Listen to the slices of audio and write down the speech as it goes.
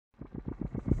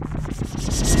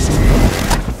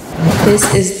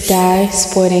This is Die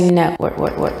Sporting Network.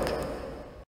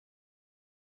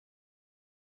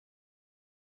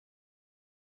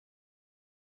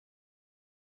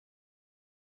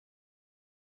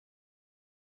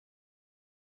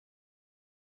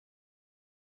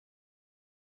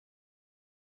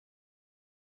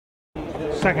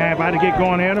 Second half about to get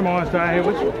going here. The Morris Die here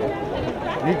with you.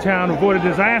 Newtown avoided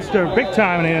disaster big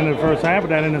time in the end of the first half with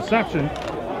that interception.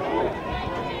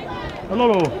 A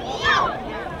little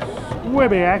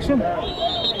wibby action.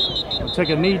 Take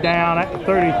a knee down at the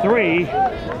 33.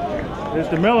 There's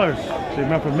the Millers. See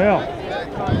Milford Mill.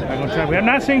 We have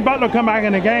not seen Butler come back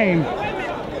in the game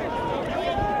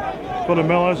for the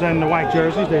Millers and the white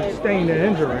jerseys. They've sustained an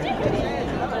injury.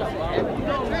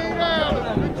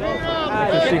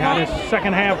 Let's see how this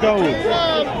second half goes.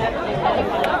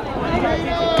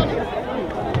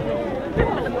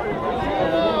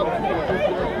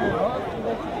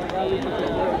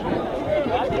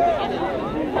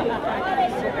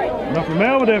 Milford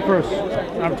Mill with their first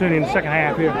opportunity in the second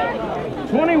half here.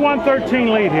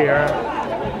 21-13 lead here.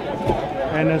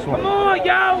 And this one. Come on,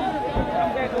 yo!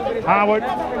 Howard.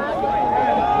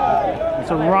 It's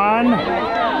a run.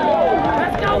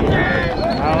 Let's go, man!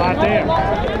 Not a lot there.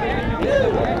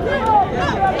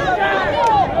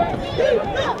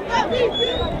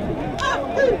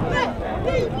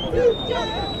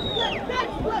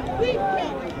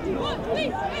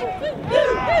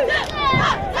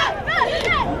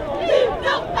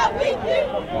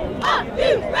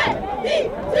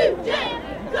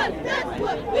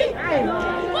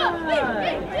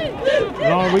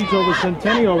 Long reach over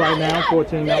Centennial right now,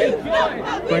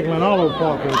 14-0. Franklin Olive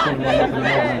Park 13-1 in the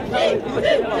moment.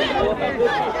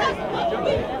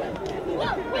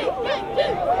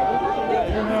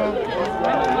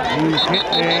 He's hit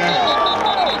there.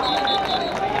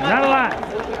 Not a lot.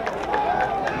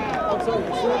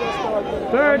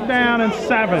 Third down and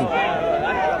 7.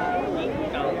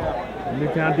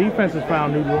 Newtown defense has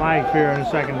found new life here in the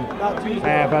second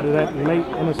half after that late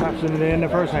interception in the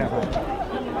first half.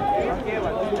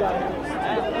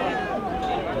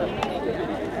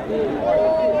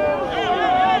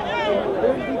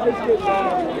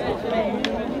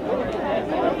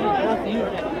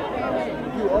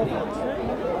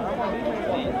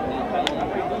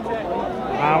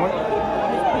 Howard.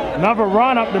 Another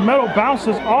run up the middle,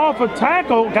 bounces off a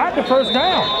tackle, got the first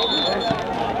down.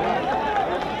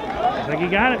 I think he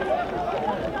got it.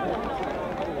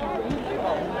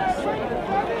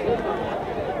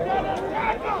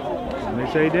 And they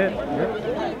say he did. Yep.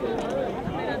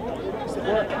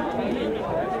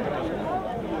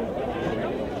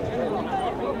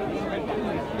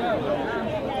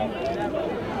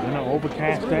 In an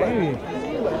overcast day,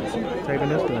 taking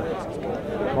this to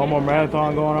one more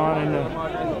marathon going on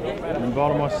in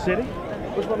Baltimore City.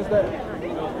 Which one is that?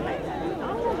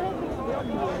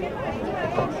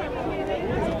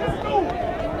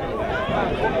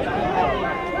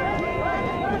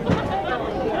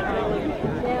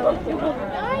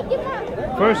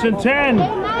 First and 10.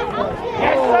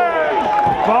 Yes,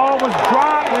 sir. Ball was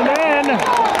dropped, and then the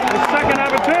second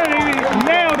opportunity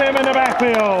nailed him in the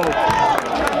backfield.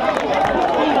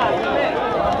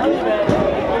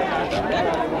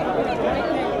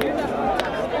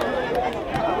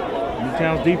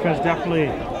 Newtown's defense definitely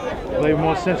played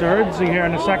more sense of urgency here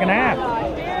in the second half.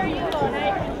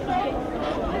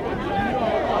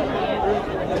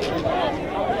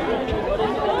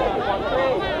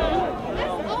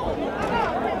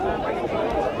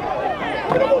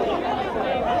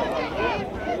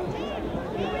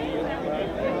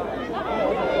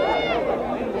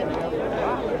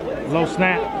 Low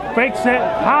snap, fakes it,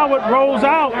 Howard rolls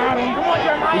out.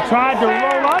 He tried to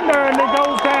roll under and it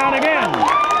goes down again.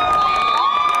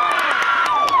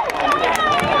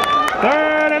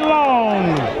 Third and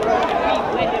long.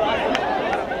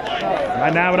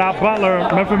 Right now without Butler,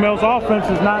 Milford Mill's offense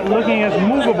is not looking as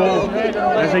movable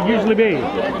as they usually be.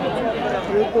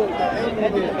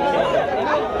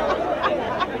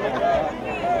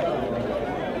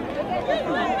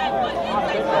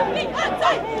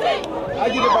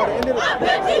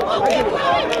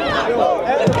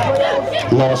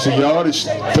 Loss of yardage,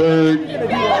 third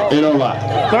and a lot.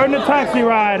 Third and a taxi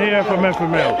ride here for Milford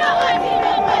Mill.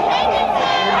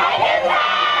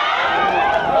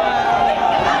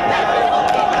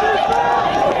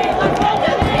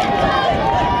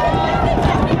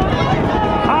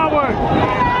 Howard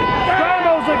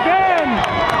scrambles again.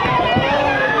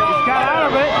 He's got out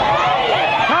of it.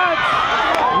 Touch.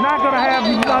 Not going to have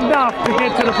enough to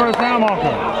get to the first down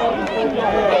marker.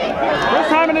 First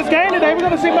time in this game today, we're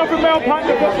going to see Milford Mill punt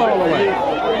the football away.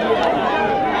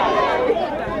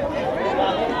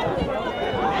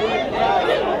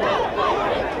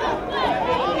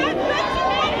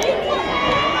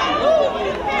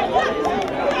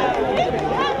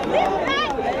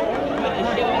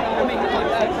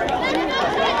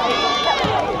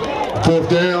 4th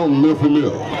down, Milford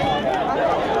Mill.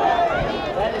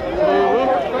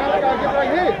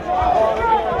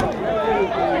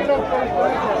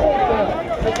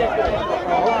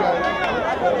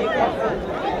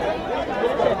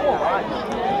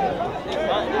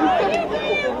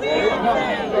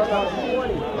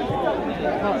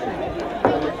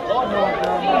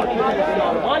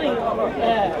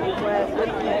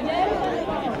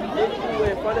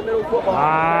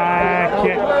 High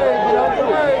kick.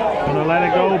 Gonna let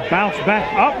it go, bounce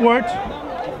back upwards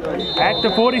at the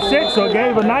 46, so it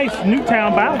gave a nice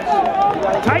Newtown bounce.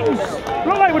 Titans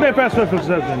look like with their best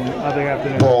reception, I think,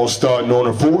 afternoon. Ball starting on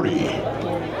the 40.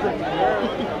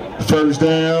 1st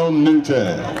down,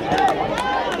 Newtown.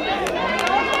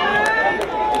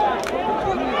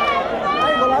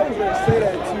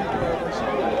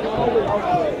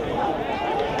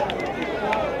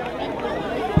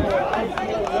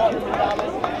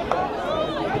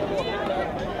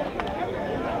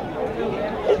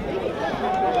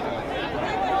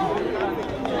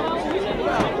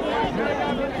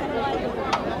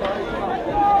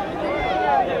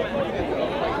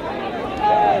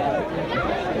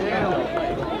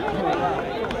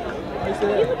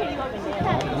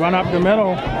 Run up the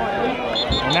middle,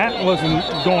 and that wasn't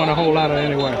going a whole lot of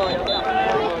anywhere.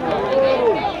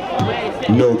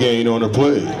 No gain on the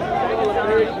play.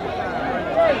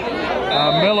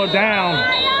 Miller down.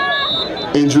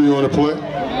 Injury on the play.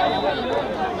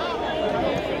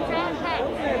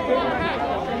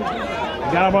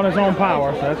 Got up on his own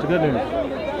power, so that's the good news.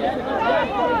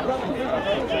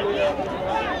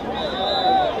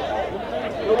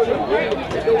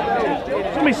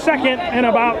 It's going to be 2nd and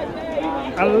about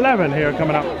 11 here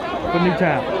coming up for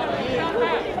Newtown.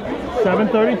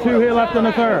 7:32 here left in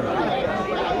the 3rd.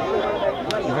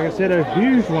 Like I said, a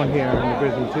huge one here in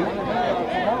Division 2.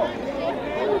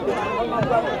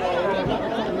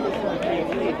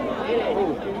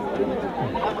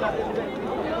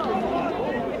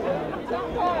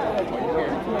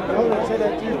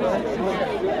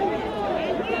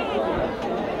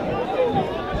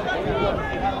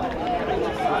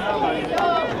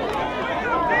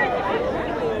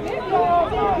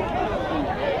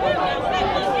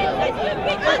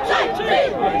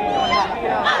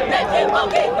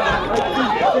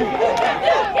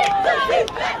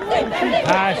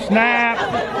 High snap,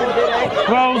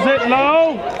 throws it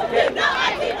low.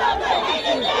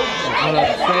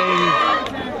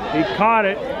 He caught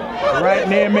it right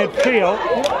near midfield.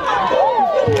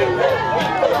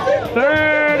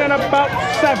 3rd and about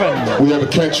 7. We have a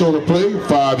catch on the play,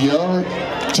 5 yards,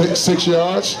 take 6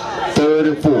 yards, 3rd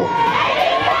and 4. 3rd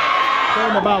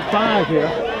and about 5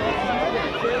 here.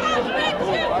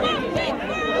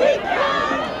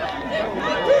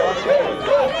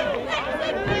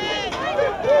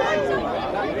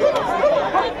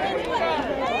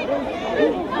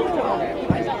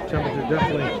 Temperature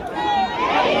definitely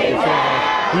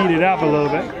heated up a little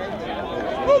bit.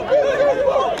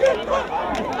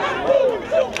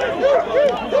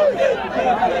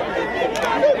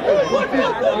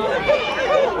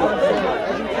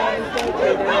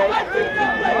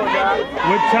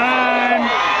 With time,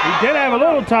 he did have a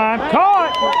little time.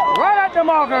 Caught right at the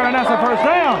marker, and that's a 1st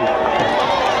down.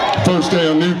 1st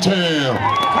down, Newtown.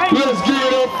 Let's give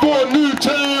it up for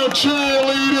Newtown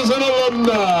cheerleaders and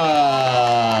alumni.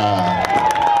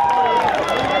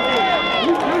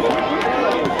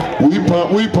 We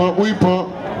pump, we pump, we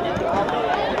pump.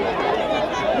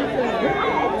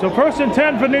 So 1st and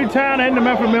 10 for Newtown in the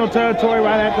Milford Mill territory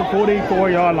right at the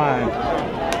 44-yard line.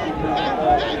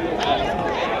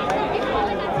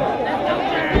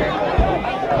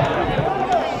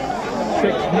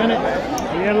 Six minutes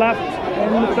here left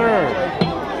in the 3rd.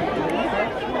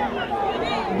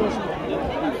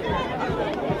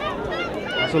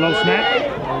 That's a low snap.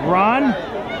 Run.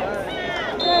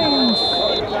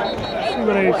 See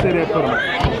what they say they put him.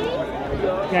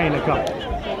 Gain a couple.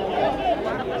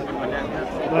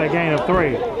 A gain of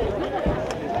 3.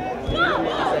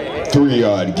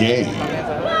 3-yard gain.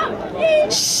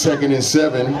 2nd and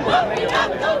 7,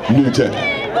 Newtown.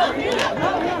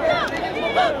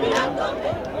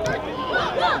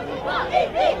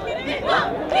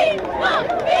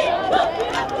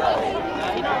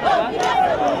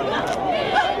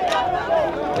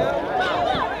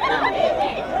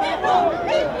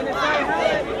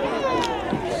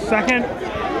 Second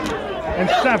and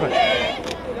 7.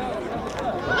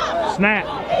 Snap.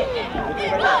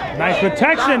 Nice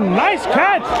protection. Nice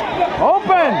catch.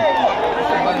 Open.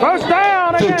 1st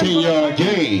down again. 15-yard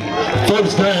gain.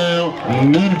 1st down,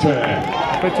 Newtown.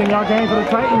 15-yard gain for the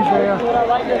Titans there.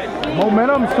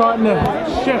 Momentum starting to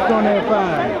shift on their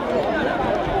side.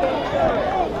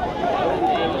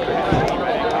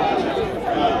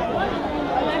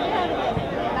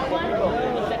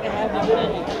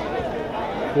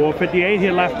 4:58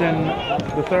 here left in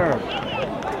the third.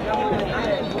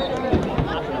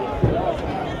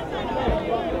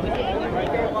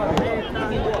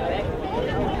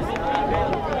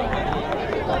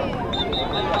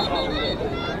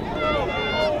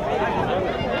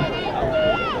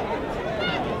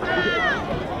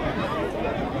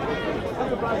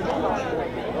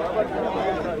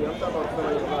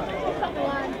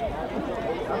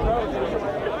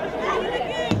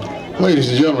 Ladies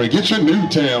and gentlemen, get your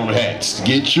Newtown hats.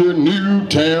 Get your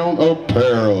Newtown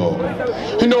apparel.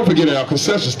 And don't forget our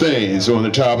concession stands on the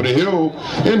top of the hill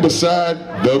and beside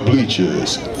the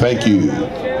bleachers. Thank you.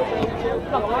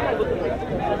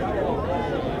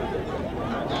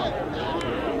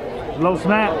 Low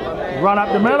snap, run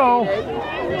up the middle.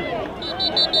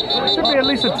 Should be at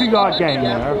least a 2-yard gain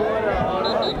there.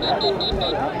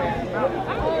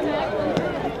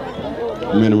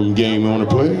 Minimum game on the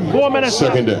play. 4 minutes.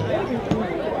 Second down.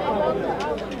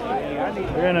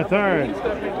 We're in the third.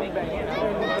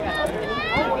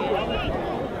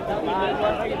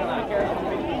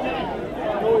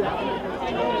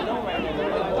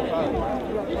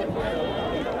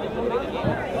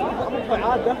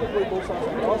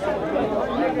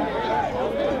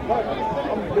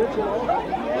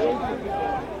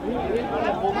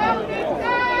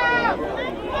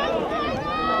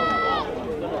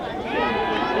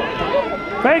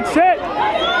 Fakes it.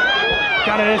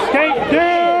 Got an escape.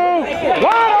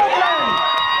 Wide open.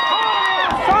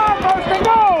 Side first and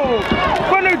goal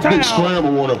for Newtown. Big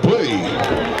scramble on the play.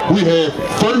 We have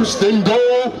first and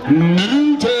goal,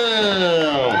 Newtown.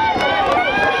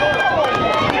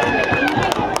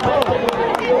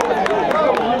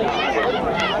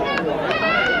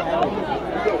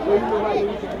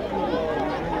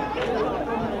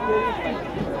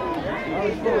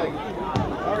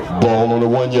 Ball on the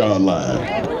 1-yard line.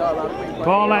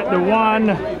 Ball at the 1.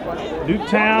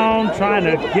 Newtown trying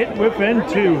to get within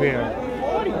 2 here.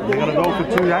 They're going to go for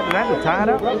 2 after that to tie it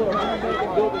up.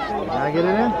 Gotta get it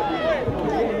in.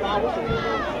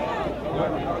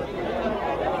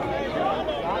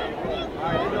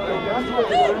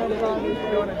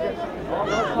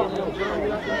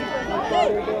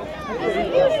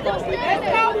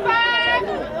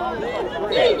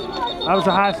 That was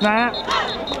a high snap.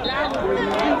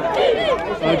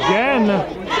 Again.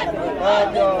 I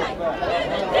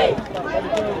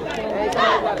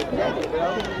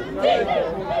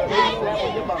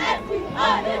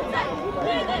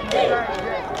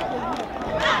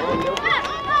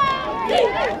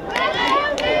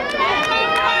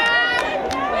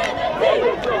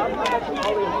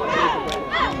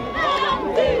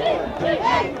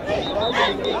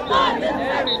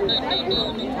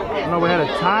don't know, we had a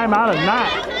timeout or not.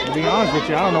 To be honest with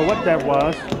you, I don't know what that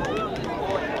was.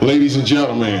 Ladies and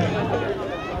gentlemen,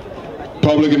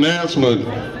 public announcement.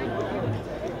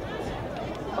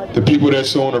 The people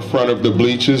that's on the front of the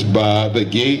bleachers by the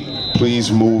gate,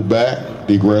 please move back,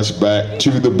 egress back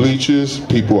to the bleachers.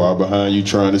 People are behind you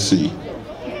trying to see.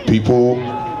 People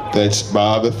that's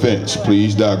by the fence,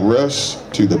 please digress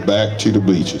to the back to the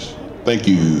bleachers. Thank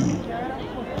you.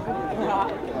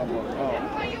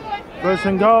 First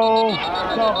and goal.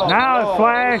 Now it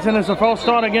flags and it's a false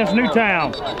start against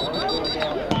Newtown.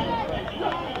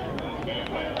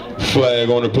 Flag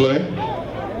on the play.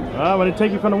 When they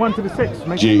take you from the 1 to the 6,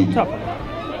 makes it a little tougher.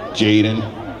 Jaden.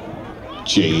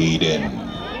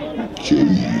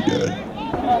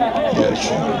 Yes,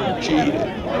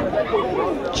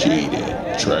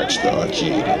 Jaden. Track star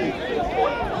Jaden.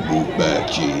 Move back,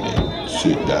 Jaden.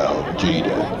 Sit down,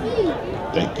 Jaden.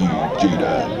 Thank you,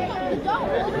 Jaden.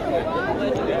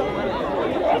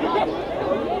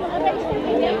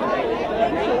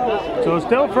 So it's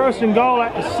still first and goal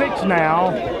at the 6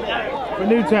 now for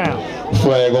Newtown.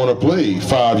 Flag on the play,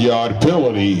 5-yard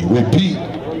penalty. Repeat,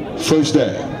 first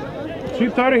down.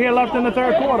 2:30 here left in the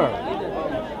third quarter.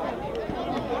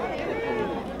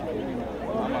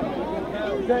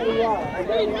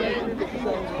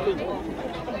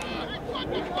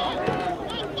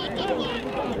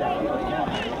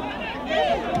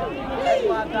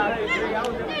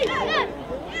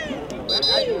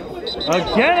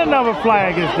 Again, another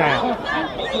flag is down.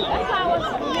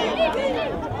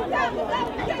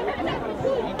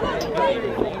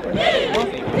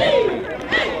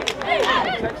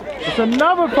 It's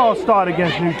another false start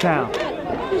against Newtown.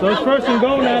 So it's first and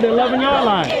goal now at the 11-yard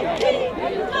line.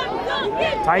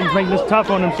 Titans making this tough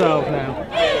on themselves now.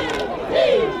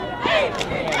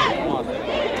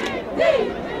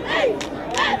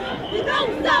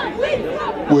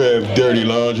 We have dirty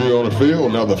laundry on the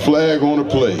field. Another flag on the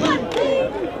play.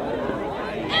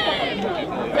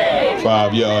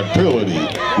 5-yard penalty.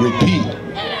 Repeat.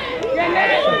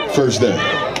 First down.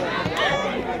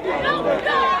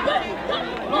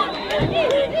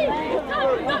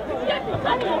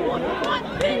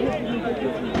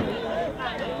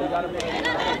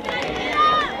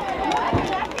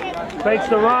 Fakes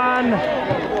the run,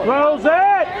 throws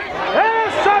it,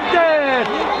 intercepted!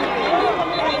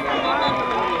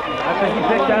 I think he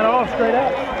picked that off straight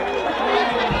up.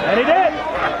 And he did.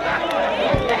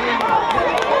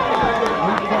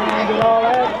 Did all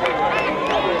that.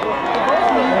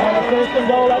 And a first and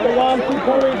goal at the 1, 2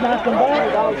 pointers, knocked him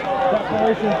back.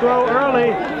 Separation throw early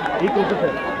equals the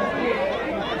 50.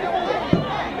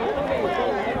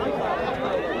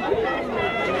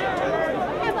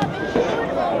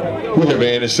 We have an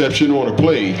interception on a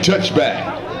play.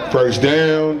 Touchback. First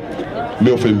down,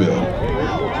 Milford Mill.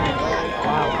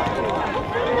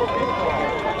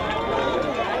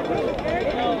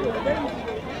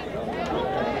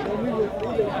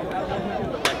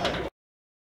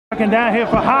 Down here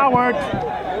for Howard.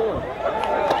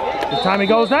 This time he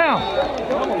goes down.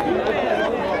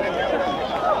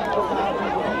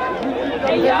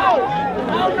 Hey, yo!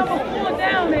 Oh, number 4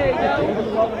 down there, yo!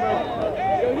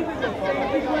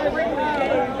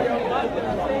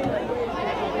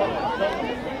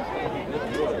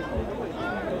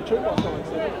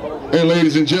 And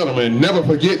ladies and gentlemen, never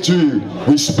forget to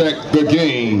respect the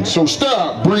game. So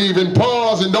stop, breathe, and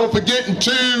pause, and don't forget to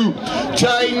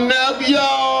tighten up,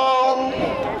 y'all.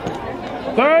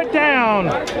 Third down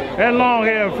and long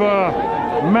here for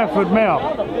Milford Mill.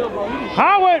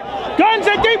 Howard guns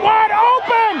it deep wide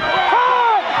open.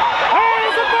 Caught! And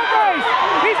it's a foot race.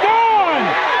 He's gone.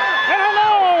 And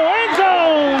hello, end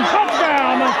zone.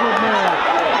 Touchdown, Milford Mill.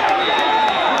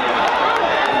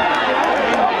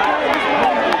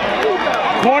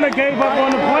 Corner gave up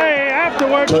on the play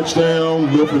afterwards. Touchdown,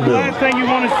 Milford Mill. Last thing you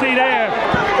want to see there,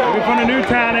 from the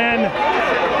Newtown end,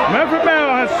 Milford Mill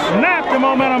has snapped the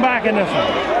momentum back in this one.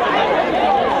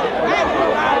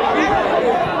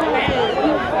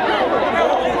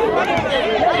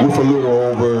 With a little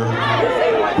over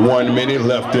 1 minute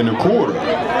left in the quarter.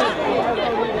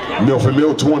 Milford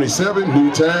Mill 27,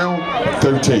 Newtown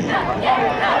 13.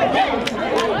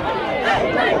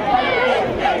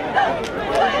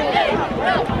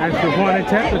 Extra point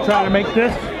attempt to try to make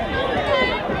this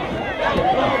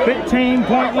a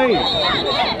 15-point lead.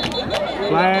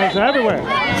 Flags everywhere.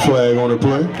 Flag on the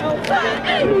play.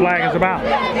 The flag is about.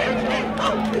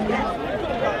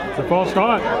 It's a false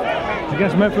start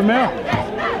against Milford Mill.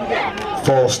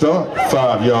 False start,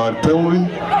 5-yard penalty.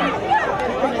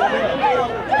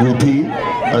 Repeat,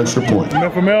 extra point.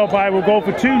 Milford Mill probably will go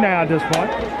for 2 now at this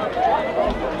point.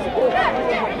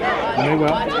 And they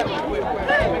will.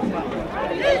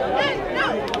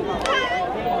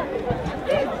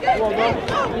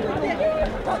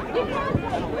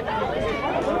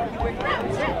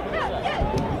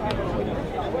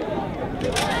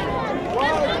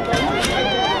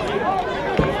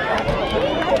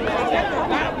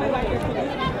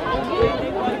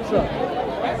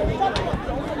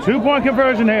 Two-point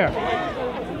conversion here.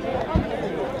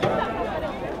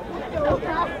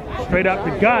 Straight up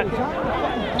the gut.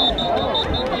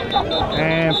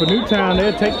 And for Newtown,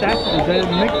 they'll take that. They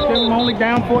make them only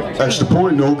down 14. Extra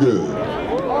point, no good.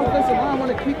 Offensive line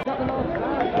want to keep coming on.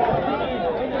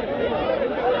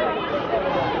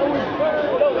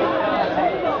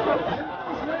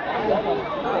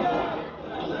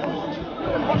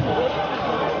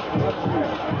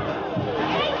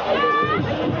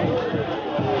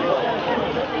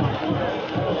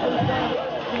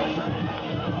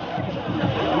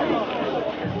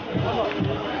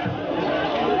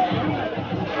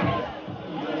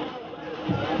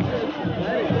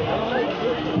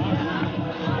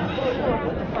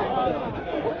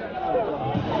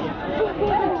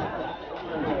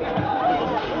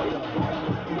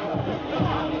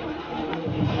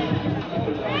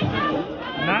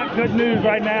 Good news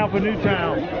right now for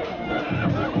Newtown.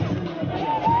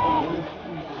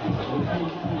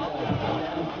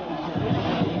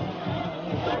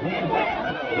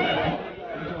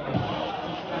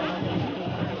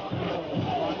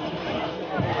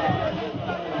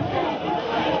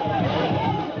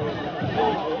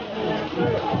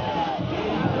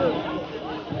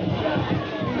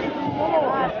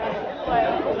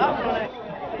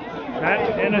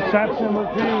 That interception was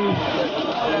huge.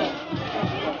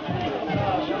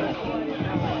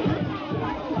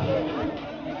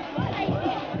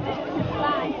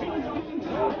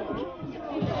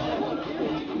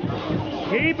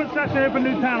 Key possession here for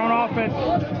Newtown on offense.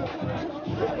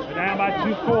 They're down by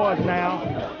 2 scores now.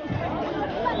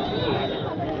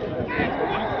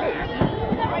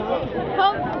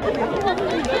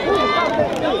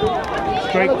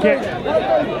 Straight kick.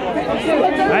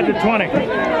 At the 20.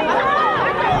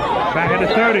 Back at the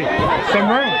 30. Some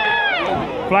room.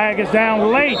 Flag is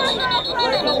down late.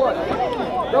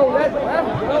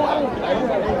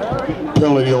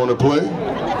 Penalty on the play.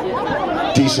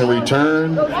 Decent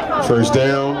return. First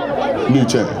down,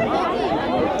 Newtown.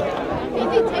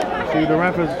 See, the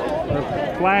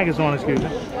flag is on, excuse me.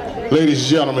 Ladies and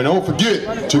gentlemen, don't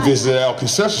forget to visit our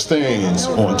concession stands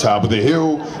on top of the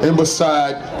hill and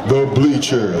beside the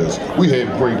bleachers. We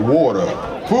have great water,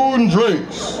 food and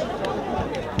drinks.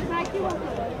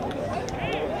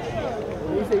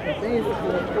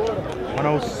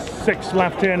 106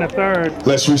 left here in the third.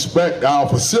 Let's respect our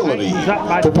facility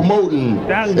for promoting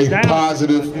a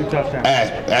positive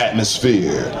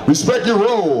atmosphere. Respect your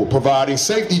role, providing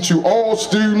safety to all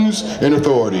students and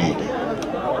authority.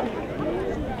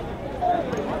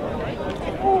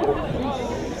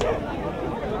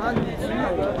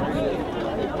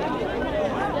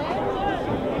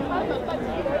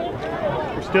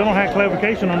 We still don't have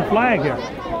clarification on the flag here.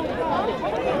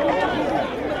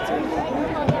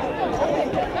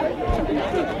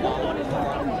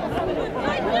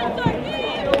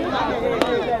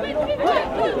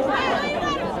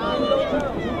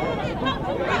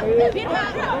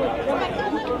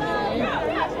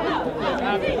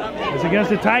 It's against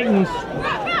the Titans.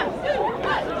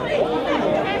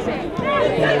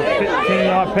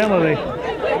 15-yard penalty.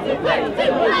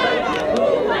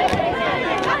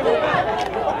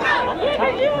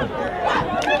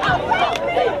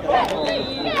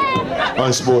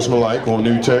 Unsportsmanlike on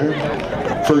Newtown.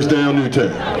 First down,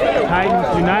 Newtown. Titans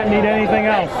do not need anything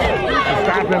else to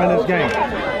stop them in this game.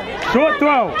 Short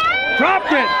throw.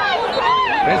 Dropped it.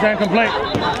 It's incomplete.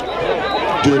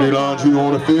 Dirty laundry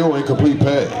on the field, incomplete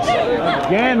pass.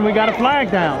 Again, we got a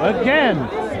flag down. Again.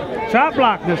 Chop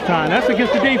block this time. That's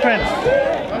against the defense.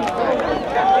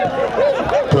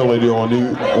 Penalty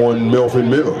on Milford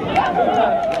Middle.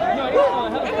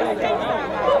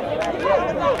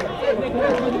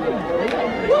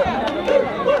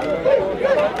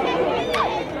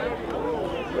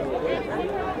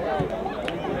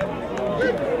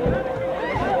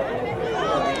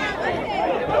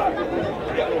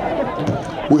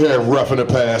 We have roughing the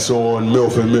pass on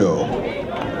Milford Mill.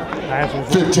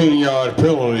 15-yard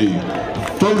penalty.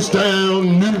 First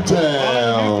down,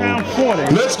 Newtown. Newtown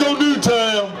 40. Let's go,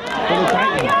 Newtown.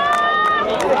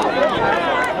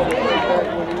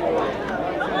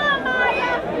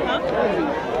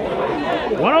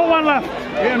 101 left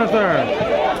here in the third.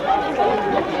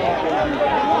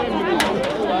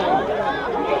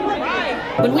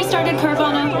 When we started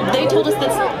Carvana, they told us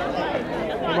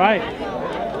that. Right.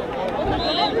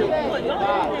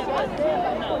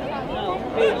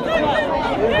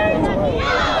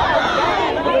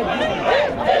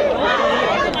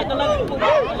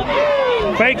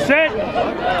 Fakes it.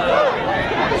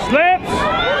 Slips.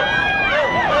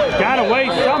 Got away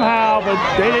somehow, but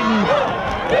they didn't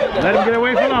let him get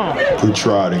away for long. We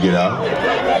try to get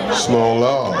out. Small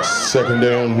loss. Second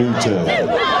down, Newtown.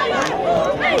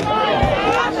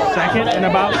 Second and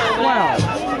about 12.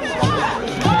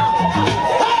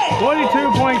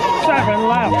 42.7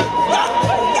 left.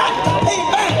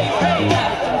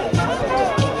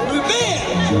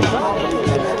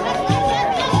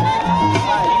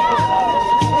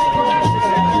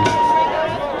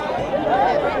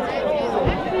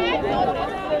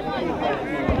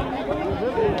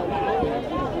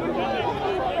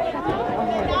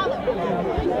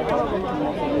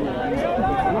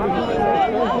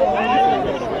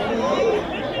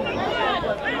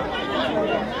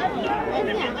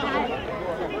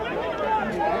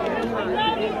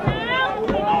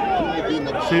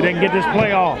 See if they can get this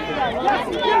play off.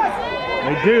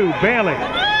 They do, barely.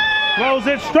 Throws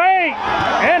it straight.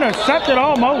 Intercepted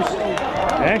almost.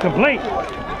 Incomplete.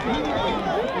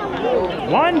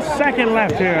 1 second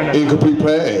left here. Incomplete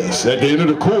pass at the end of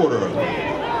the quarter.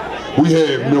 We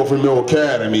have Milford Mill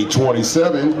Academy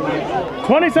 27.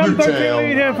 27-13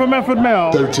 lead here for Milford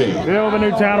Mill. 13. Here over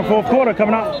Newtown in the fourth quarter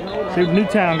coming up. See if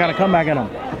Newtown got to come back in them.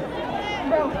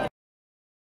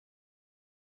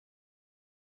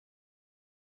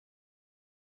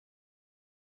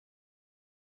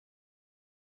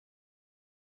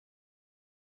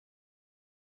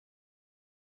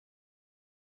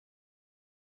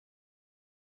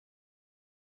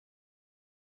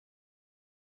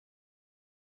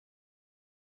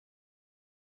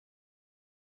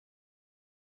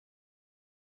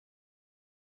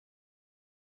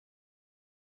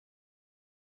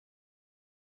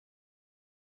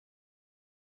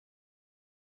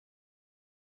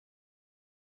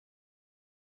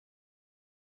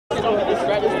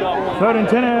 Third and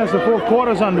 10 as the fourth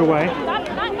quarter's underway.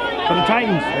 for the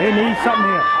Titans. They need something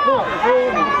here.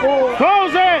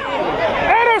 Throws it!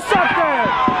 Intercepted!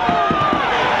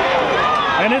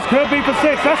 And this could be for 6.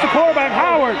 That's the quarterback,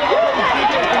 Howard.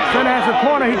 Center has a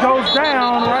corner. He goes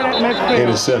down right at midfield.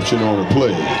 Interception on the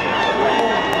play.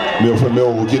 Milford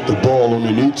Mill will get the ball on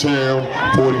the Newtown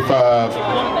 45.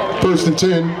 1st and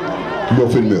 10,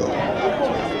 Milford Mill.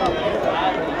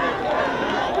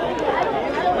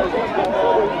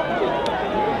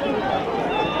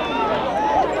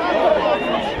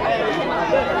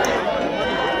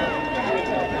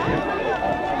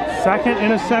 Second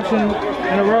interception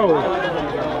in a row.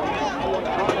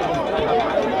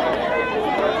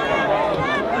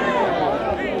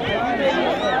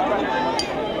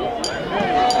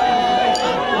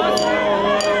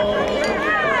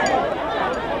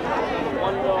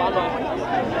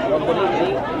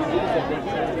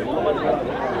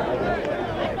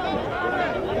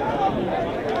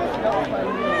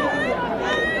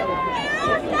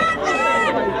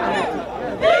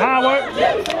 Howard.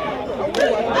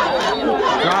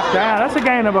 Dropped down. That's a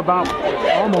gain of about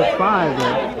almost 5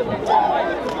 there.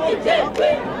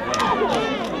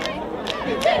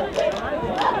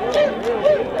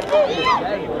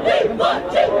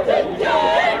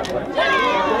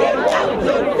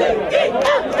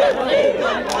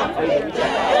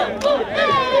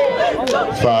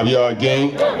 5-yard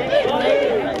gain.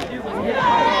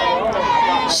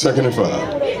 2nd and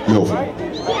 5, Milford.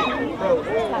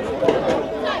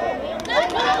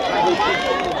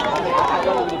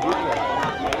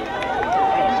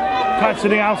 Cuts to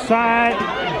the outside,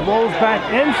 rolls back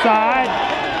inside,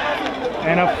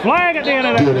 and a flag at the end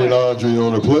of that. Billy Laundry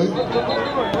on the play.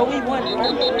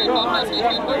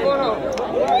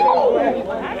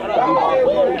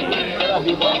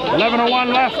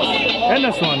 11:01 left in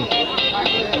this one.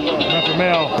 Milford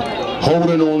Mill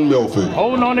Holding on Milford.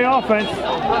 holding on the offense. I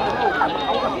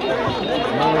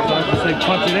like to say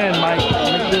punch it in, Mike.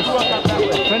 Make this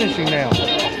finishing now.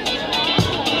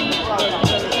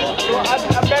 I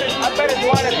bet it's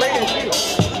one that's great as you.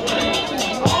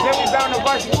 Then we bound the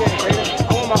varsity game, Raiders. I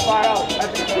want my $5.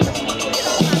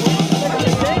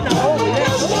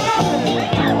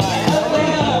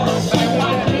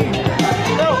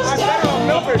 No, I bet on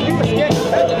Milford. You was scared to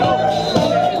bet on Milford.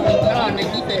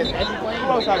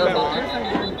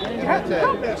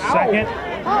 Second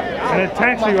and a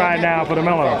taxi ride now for the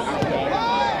Millers.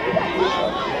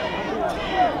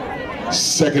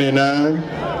 2nd and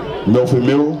 9, Milford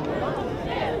Mill.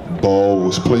 Ball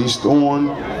was placed on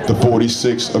the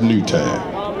 46 of Newtown.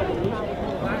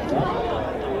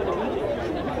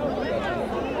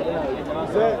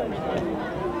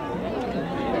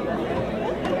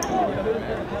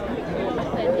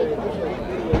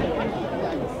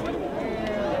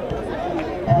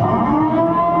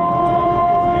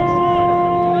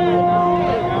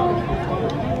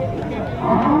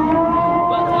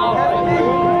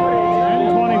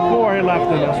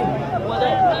 Left in this one.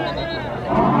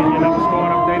 Getting another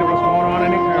scoring update of what's going on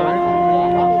in the current.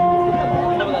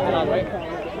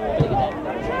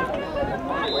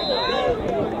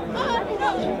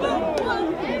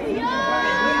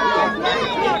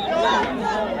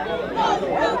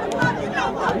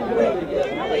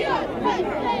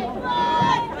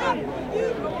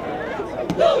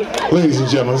 Ladies and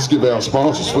gentlemen, let's give our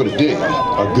sponsors for the day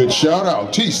a good shout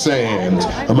out. T-Sam's,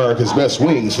 America's Best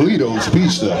Wings, Lido's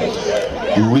Pizza,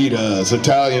 Rita's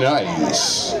Italian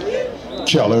Ice,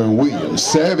 Keller and Williams,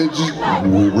 Savage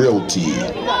Realty,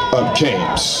 Up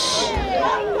Camps.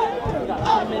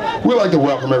 We'd like to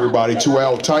welcome everybody to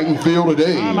our Titan Field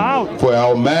today for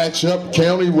our matchup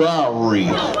county rivalry.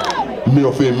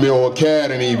 Milford Mill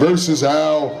Academy versus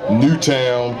our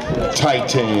Newtown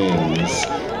Titans.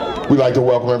 We'd like to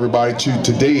welcome everybody to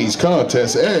today's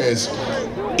contest as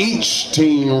each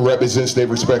team represents their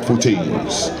respectful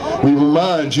teams. We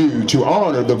remind you to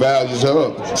honor the values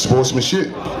of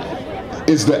sportsmanship.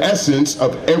 It's the essence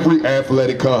of every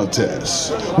athletic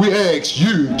contest. We ask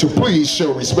you to please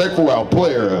show respect for our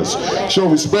players, show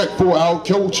respect for our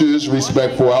coaches,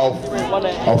 respect for our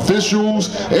officials,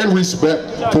 and respect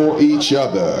for each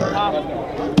other.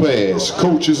 Players,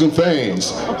 coaches, and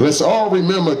fans, let's all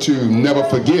remember to never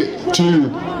forget to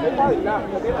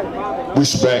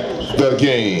respect the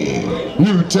game.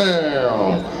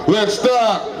 Newtown, let's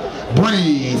stop,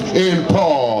 breathe, and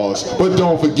pause. But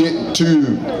don't forget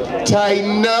to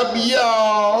tighten up,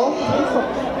 y'all.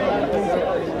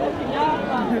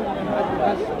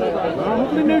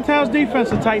 Hopefully Newtown's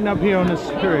defense will tighten up here on this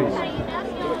series.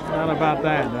 Not about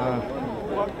that.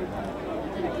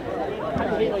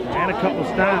 And a couple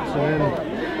stops and then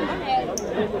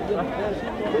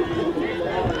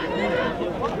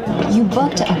You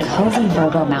booked a cozy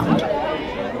Virgo mountain.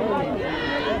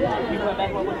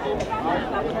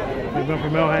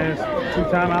 Milford has 2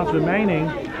 timeouts remaining.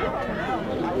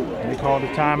 They called a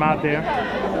timeout there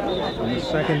on the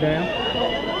second down.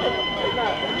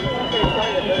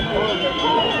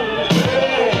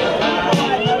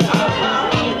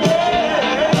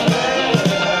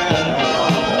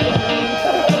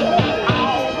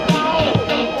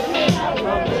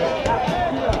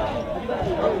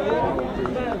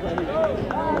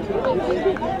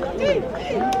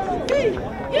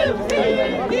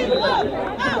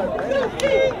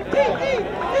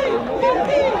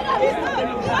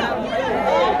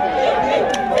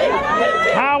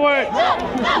 Howard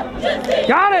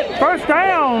got it. First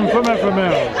down for Milford.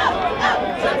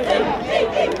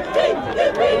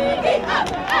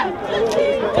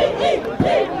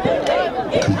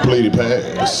 Completed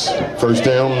pass. First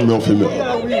down, Milford.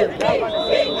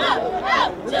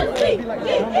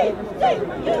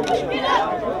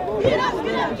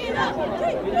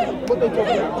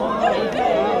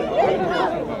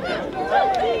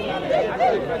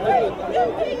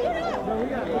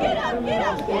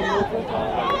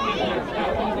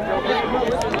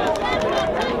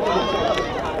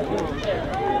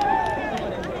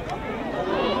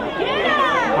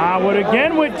 Howard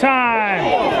again with time.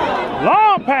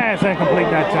 Long pass, incomplete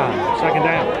that time. Second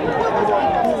down.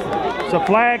 It's a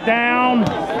flag down.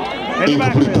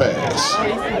 Incomplete pass.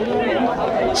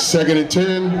 2nd and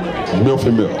 10,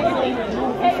 Milford.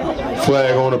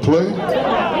 Flag on the play.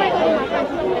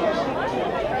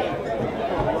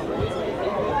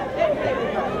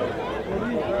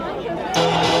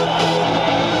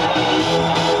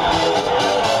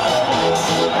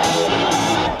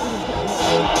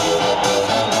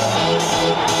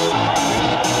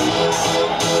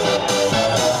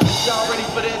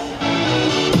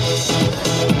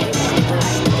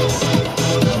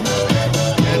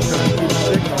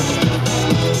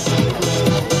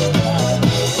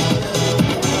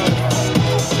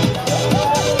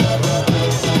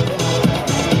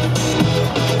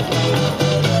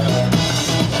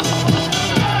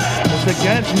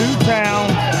 Against Newtown.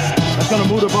 That's going to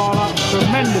move the ball up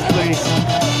tremendously.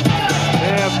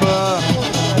 They have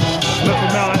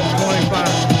Milford at the 25.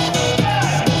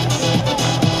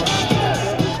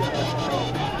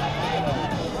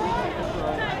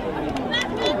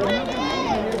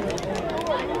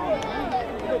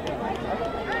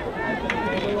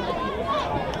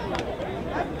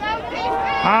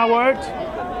 Howard.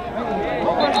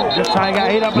 This time got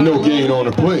 8 up. No gain on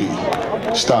the play.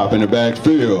 Stop in the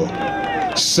backfield.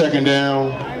 2nd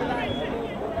down,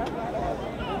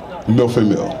 Milford.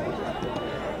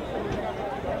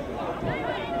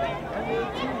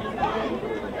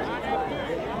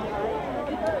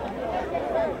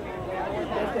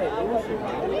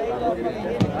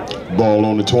 Ball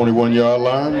on the 21-yard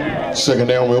line. 2nd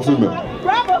down, Milford.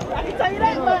 Bravo, I can tell you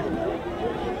that much.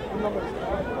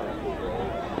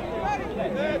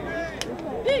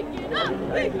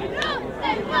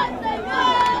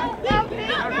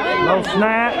 No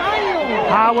snap.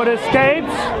 Howard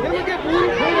escapes.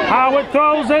 Howard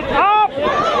throws it up.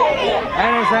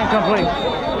 And it's incomplete.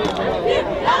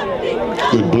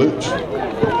 Good blitz.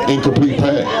 Incomplete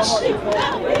pass.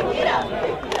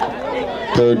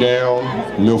 3rd down,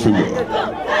 Milford.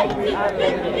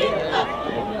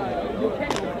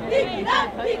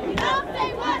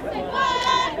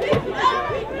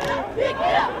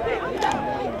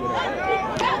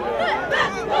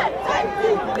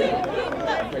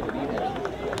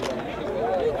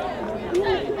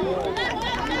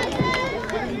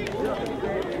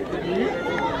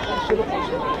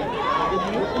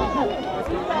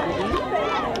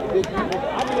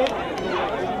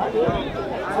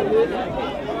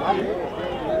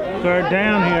 Third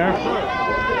down here.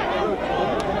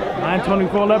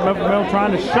 9:24 left. Milford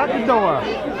trying to shut the door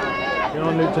here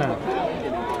on Newtown.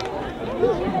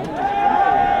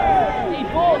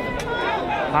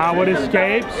 Howard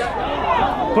escapes.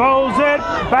 Throws it.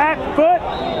 Back foot.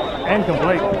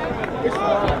 Incomplete.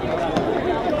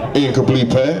 Incomplete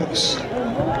pass.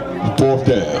 4th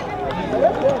down.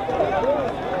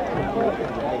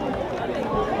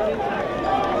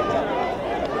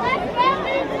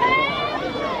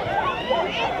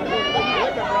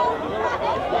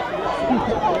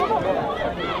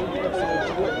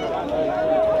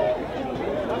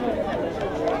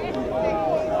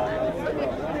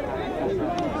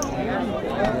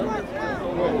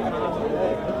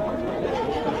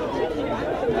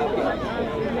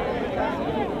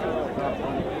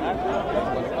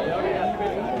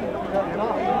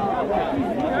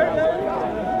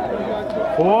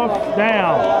 Fourth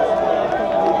down.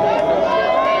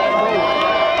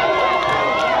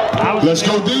 Let's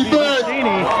go defense.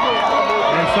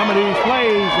 And some of these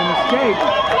plays and escape.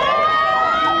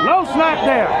 Low snap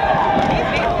there.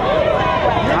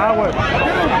 Howard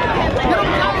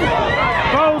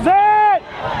throws it.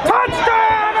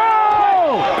 Touchdown!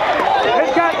 Oh! It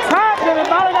got tapped and it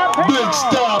finally got picked. Big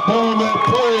stop on that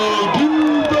play.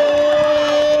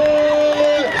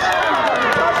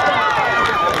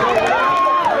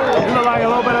 It looked like a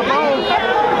little bit of both.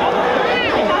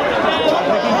 I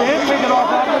think he did pick it off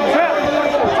the tip.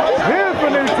 Here's for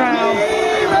Newtown.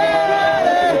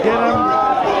 Get him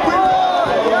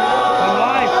some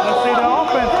life. Let's see the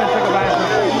offense can take a back.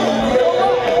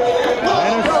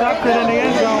 Intercepted in the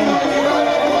end zone.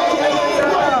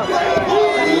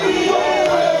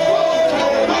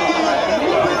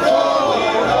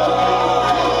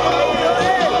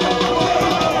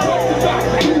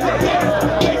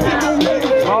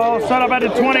 Ball set up at the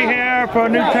 20 here for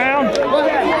Newtown.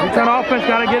 Newtown offense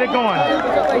got to get it going.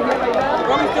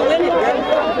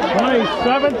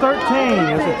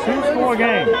 27-13. It's a two-score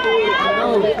game.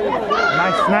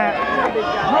 Nice snap.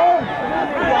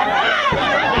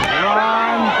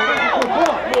 Run.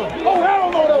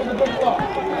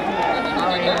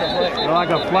 Looked like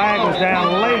a flag was down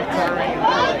late.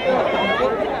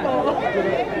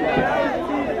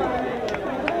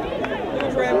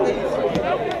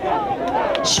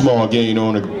 Small gain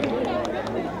on a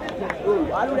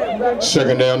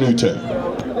second down, Newtown.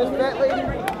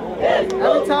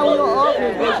 Every time we on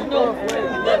offense, she doing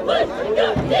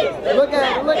look at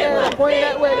her, point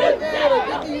that way, look at her,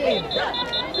 get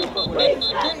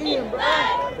in, bro.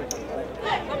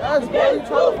 That's why you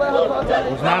trying to play her contact.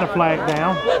 It was not a flag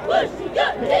down.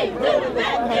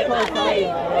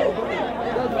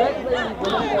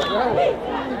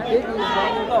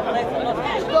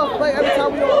 She gonna play every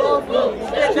time we on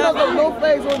offense. She don't go no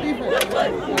flags on defense.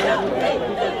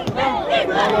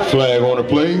 Flag on the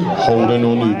play, holding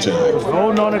on Newtown.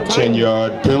 Holding on the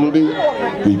 10-yard penalty.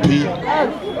 Repeat.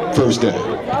 First down.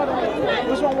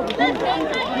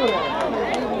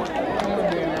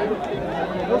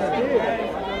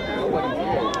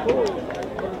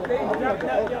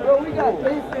 Bro, we got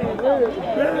defense.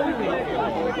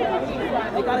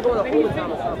 They gotta go to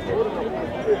overtime or something.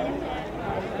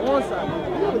 One side.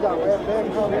 We got red back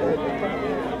coming.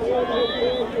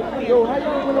 Yo, how you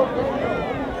win over there?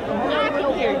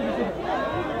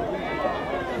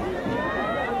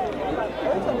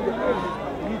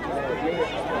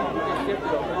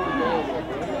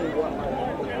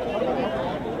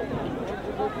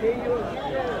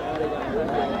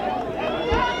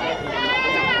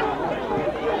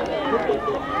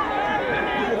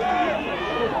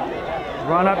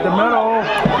 Run up the middle.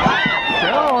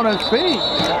 Still on his feet.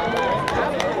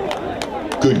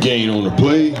 Good gain on the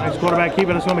play. Next quarterback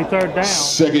keeping us going to be third down.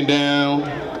 Second down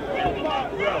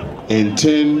and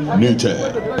 10,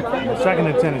 Newtown. Second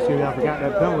and 10, excuse me. I forgot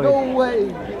that penalty. No way.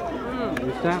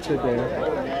 We stopped it there.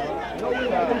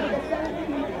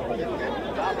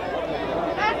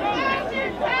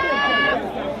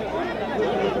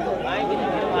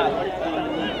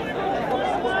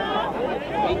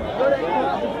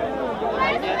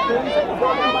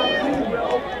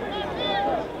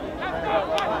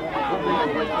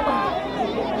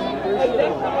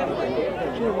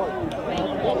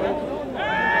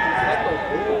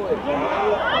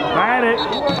 Got it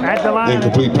at the line.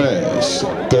 Incomplete pass.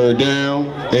 Third down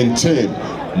and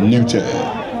 10,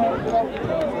 Newtown.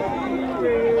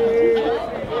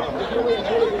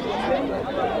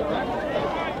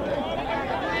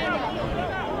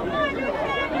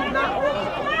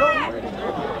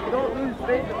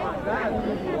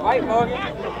 White boy.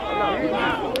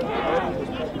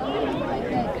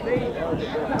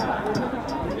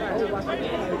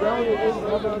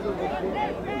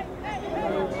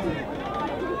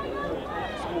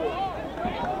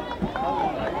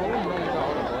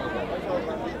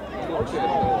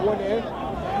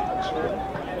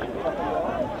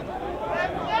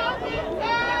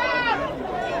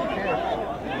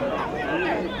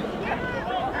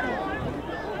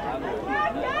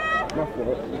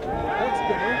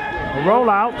 The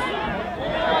rollout.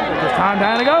 It's time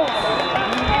down to go.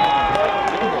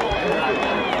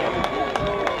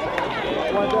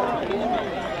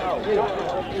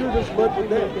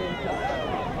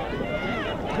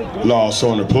 Loss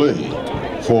on the play.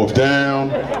 Fourth down,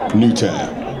 Newtown.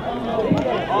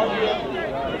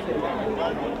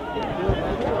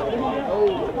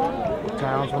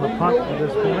 Towns on the punt at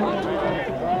this point.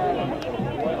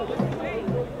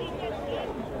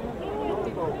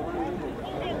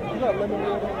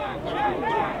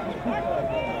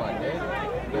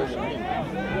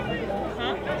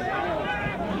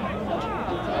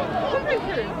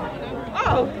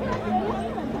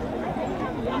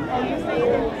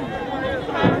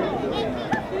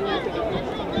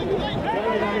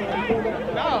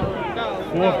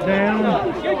 Fourth down.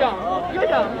 You're done. You're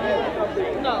done.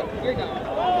 No, you're done.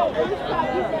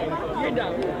 You're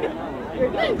done.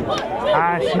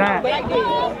 High snap.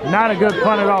 Not a good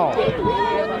punt at all.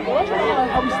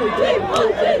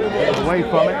 Away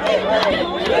from it.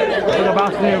 To the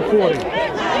box near 40.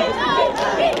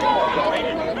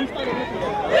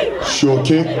 Short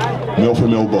kick, Milford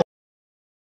Mill ball.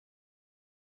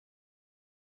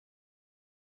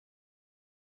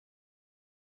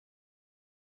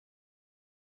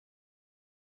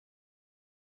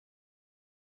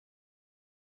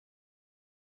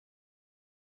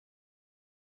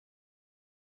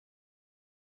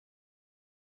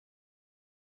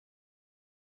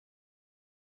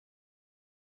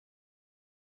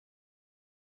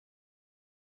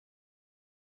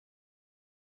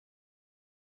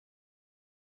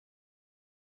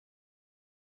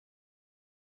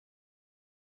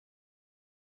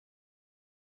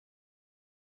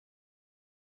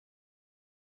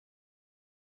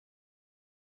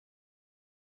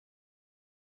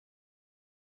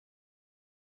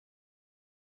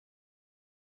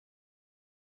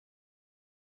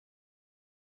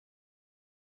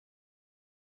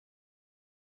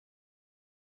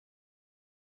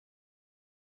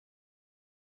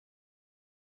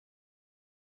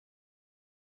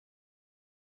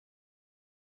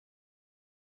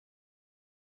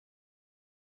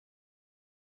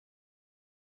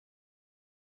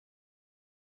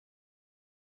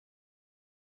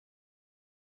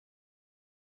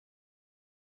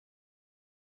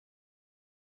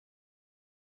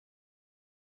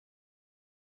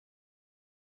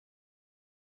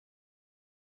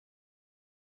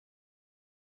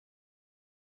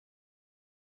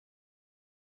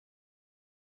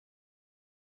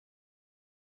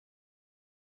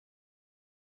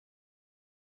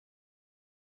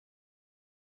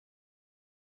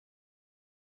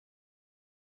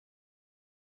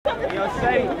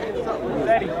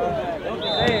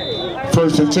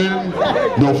 First and 10,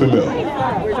 Milford Mill.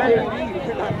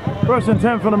 First and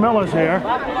 10 for the Millers here.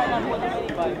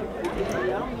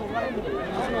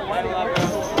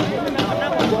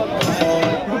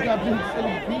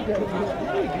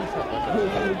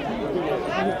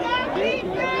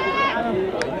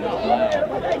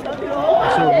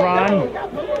 It's a run.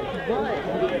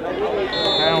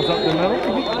 Pounds up the middle.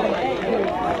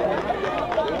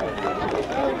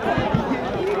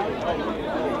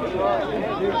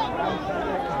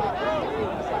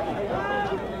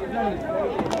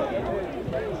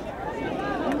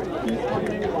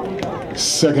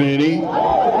 Second and 8,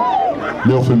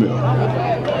 Milford Mill.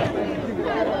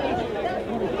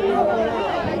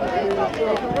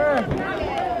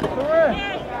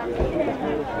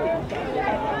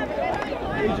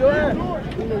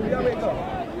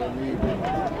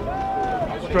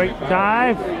 Straight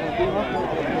dive.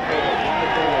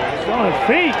 Still on his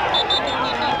feet.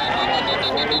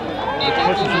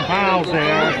 Pushing some pounds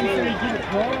there.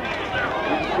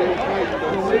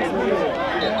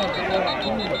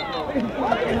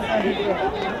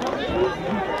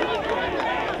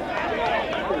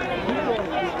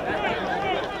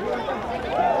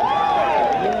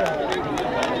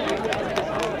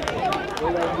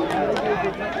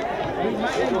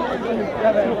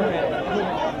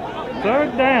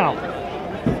 Third down.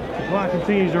 Clock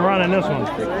continues to run in this one.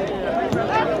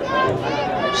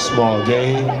 Small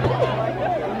gain.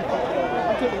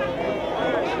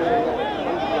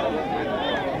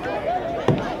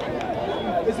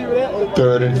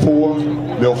 Third and 4,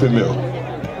 Milford Mill.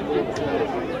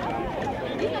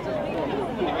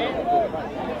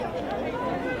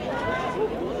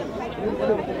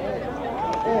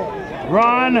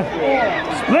 Run.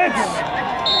 Splits.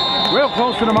 Real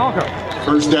close to the marker.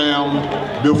 First down,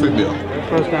 Milford Mill.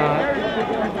 First down.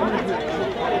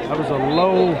 That was a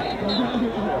low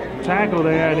tackle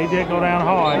there, and he did go down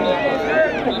hard.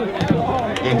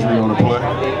 Injury on the play.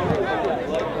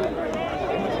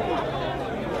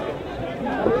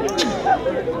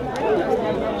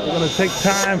 We're going to take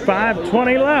time,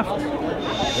 5:20 left.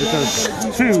 It's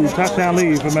a 2-touchdown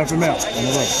lead for Milford Mill on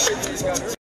the road.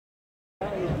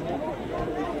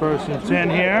 First and 10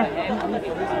 here.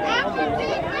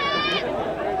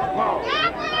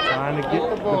 Trying to get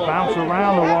the bounce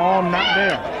around the wall, not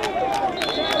there.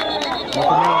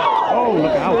 Oh,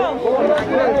 look out.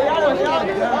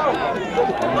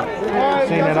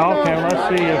 Seen it off camera. Let's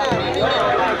see if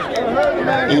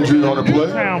Injury on the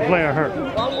play. Town player hurt.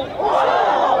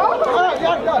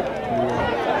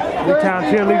 Newtown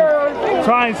cheerleader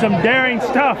trying some daring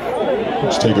stuff.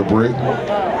 Let's take a break.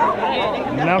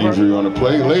 Injury on the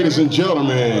play. Ladies and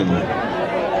gentlemen,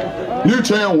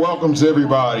 Newtown welcomes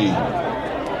everybody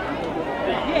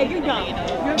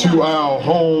to our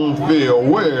home field,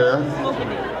 where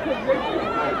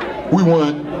we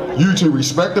want you to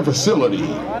respect the facility,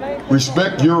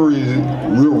 respect your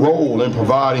role in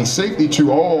providing safety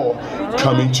to all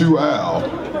coming to our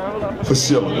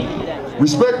facility.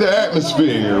 Respect the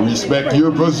atmosphere, respect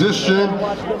your position,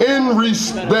 and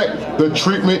respect the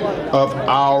treatment of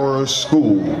our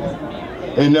school.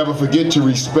 And never forget to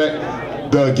respect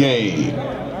the game.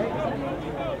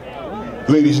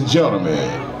 Ladies and gentlemen,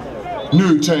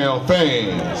 Newtown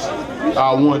fans,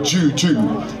 I want you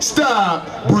to stop,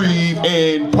 breathe,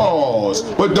 and pause.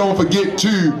 But don't forget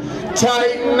to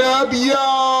tighten up,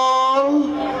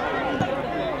 y'all.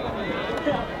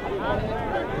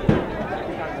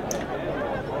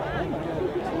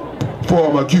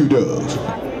 For my Q-Dubs.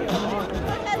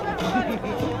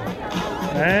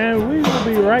 And we will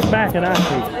be right back in our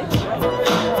seat.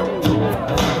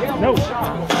 No.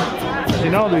 You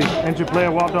know, the injured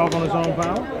player walked off on his own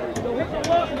foul.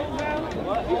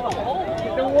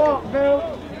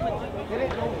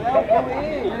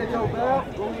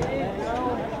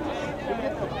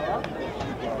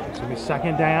 So we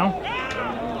second down.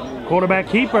 Quarterback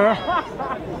keeper.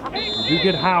 You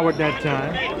get Howard that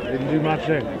time. Didn't do much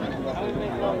there.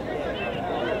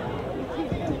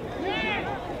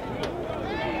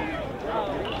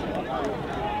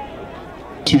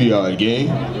 Two-yard gain.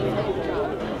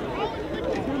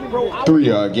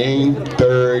 3-yard gain.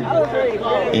 3rd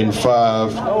and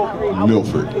 5,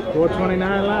 Milford.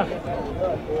 4:29 left.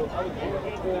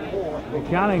 We're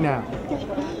counting now.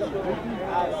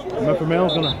 Milford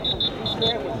Mill's gonna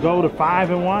go to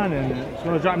 5-1, and it's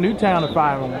gonna drop Newtown to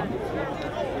 5-1.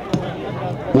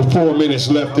 With 4 minutes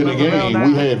left in the game,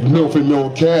 we have Milford Mill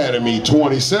Academy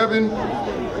 27,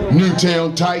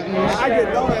 Newtown Titans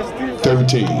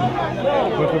 13.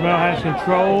 Milford Mill has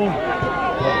control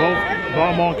of both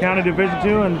Baltimore County Division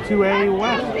II and 2A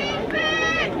West. They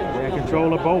have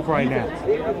control of both right now.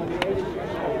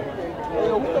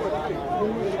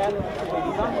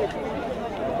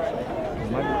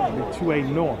 Might be 2A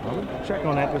North. I'll check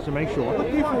on that just to make sure.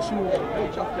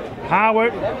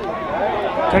 Howard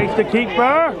takes the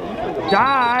keeper,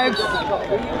 dives.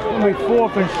 It's going to be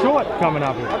 4th and short coming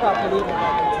up here.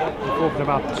 4th and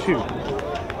about 2.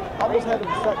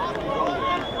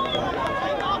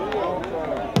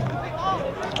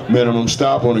 Minimum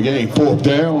stop on the game. 4th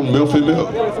down, Milford Mill.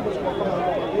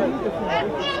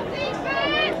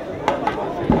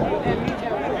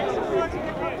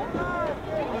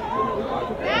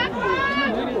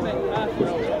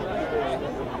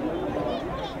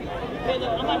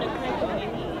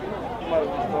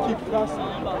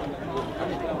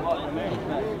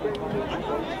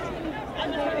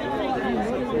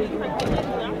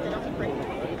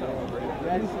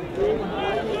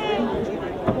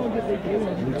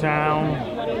 Newtown.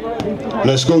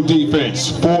 Let's go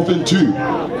defense. 4th and 2.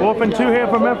 4th and 2 here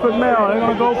for Milford Mill. They're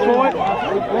going to go for it.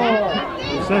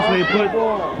 Essentially put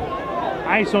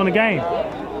ice on the game.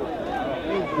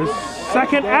 The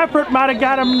second effort might have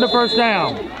got him the first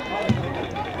down.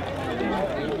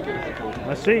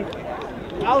 Let's see.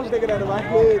 I was thinking that in my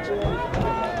head,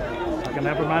 Joe. Second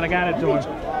effort might have got it to him.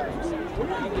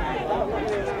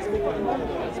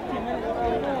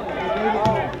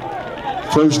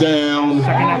 First down,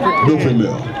 Milford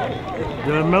Mill.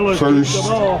 The Millers 1st the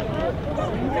ball.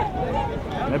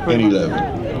 and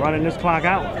 11. Running this clock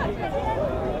out.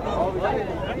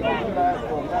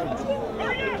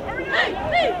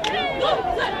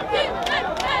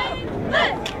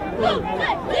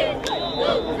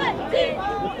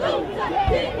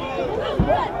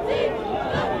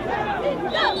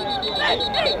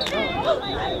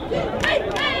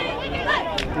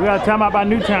 We got a timeout by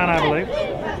Newtown, I believe.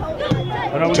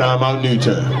 Timeout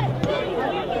Newtown.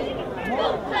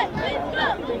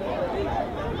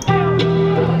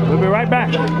 We'll be right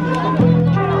back.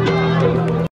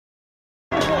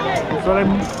 So they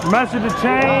message the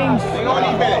change.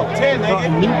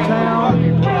 Newtown.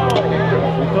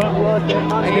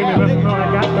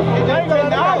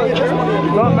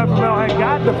 Milford Mill had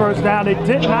got the first down. They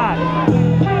did not.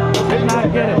 Did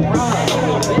not get it.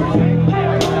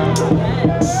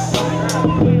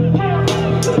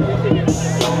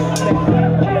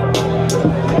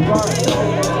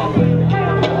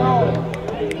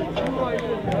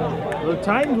 The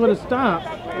Titans would have stopped.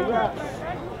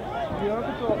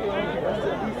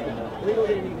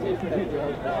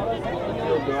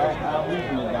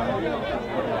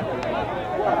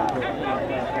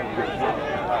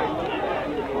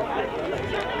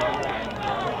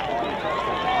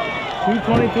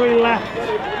 2:23 left.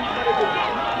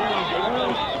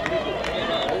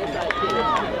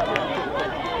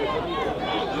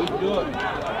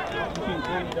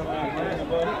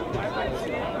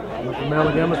 Mr.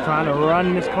 Milligan was trying to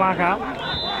run this clock out.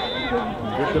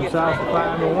 Get themselves to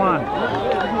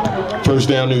 5-1. First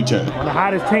down, Newtown. One of the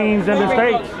hottest teams in the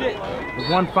state. With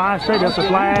 1-5 straight, that's a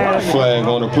flag. Flag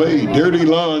on the play. Dirty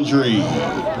laundry.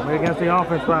 Against the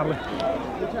offense, probably.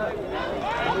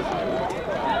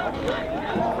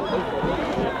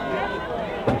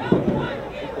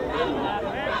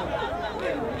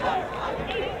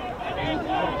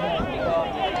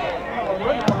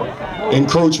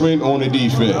 Encroachment on the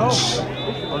defense.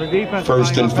 On the defense.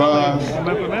 First and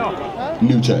 5.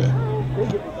 Newtown.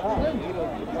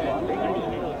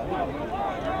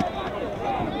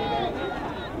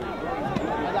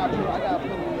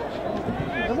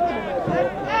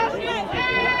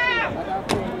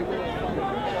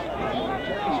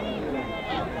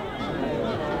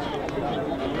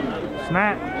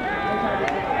 Snap.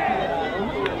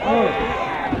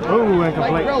 Ooh,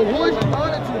 incomplete.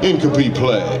 Incomplete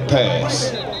play.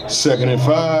 Pass. Second and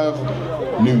 5.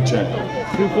 Newtown.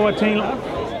 2:14 left.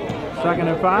 Second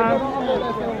and 5.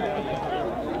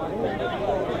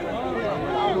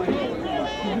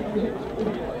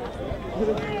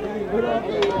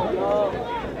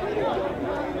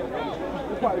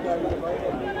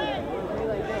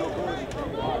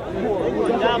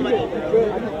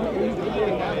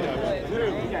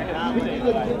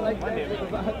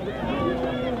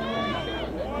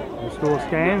 The store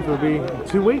scans will be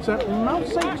 2 weeks at Mount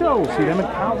St. Joe. See them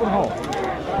at Calvin Hall.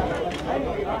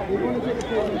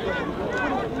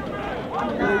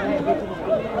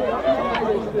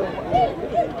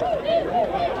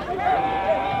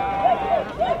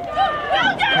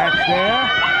 Catch there.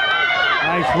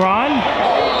 Nice run.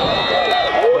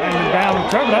 And down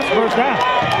turn. That's first down.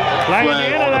 Flag at the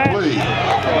end of that.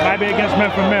 It might be against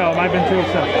Milford Mill. Might have been too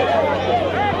excessive.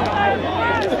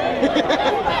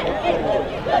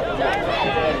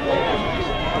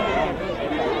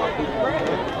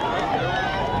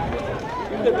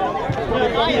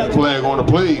 Flag on the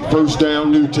play. First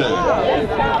down, Newtown.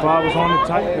 Ball was on the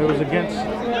tight. It was against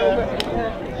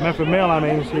Milford Mill,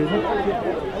 excuse me. It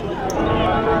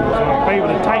was in favor of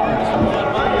the Titans.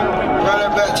 Run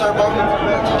that back, turbo.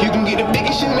 You can get the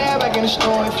biggest Chanel back in the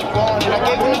store if you want it. I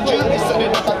gave him the drill, they set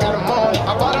it up, I got him on it. I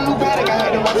bought a new bag, I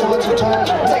had to watch what you turn.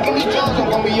 Taking these drugs, I'm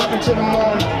gonna be up until the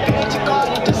morning. It ain't your car,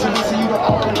 just to listen you to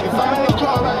own it. If I'm in the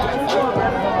club,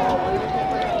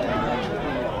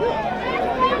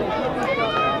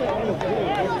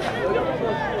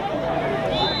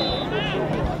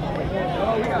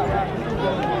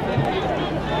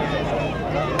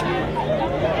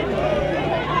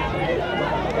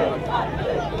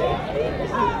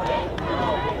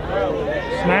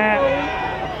 Snap.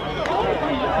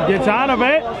 Gets out of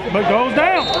it, but goes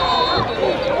down.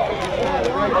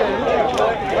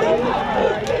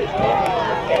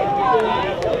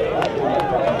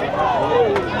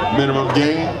 Minimum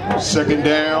gain. Second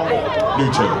down,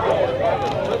 Newtown.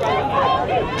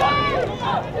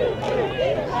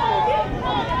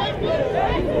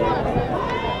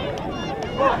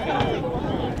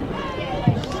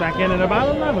 Second and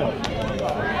about 11.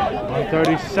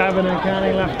 1:37 and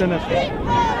counting left in this one.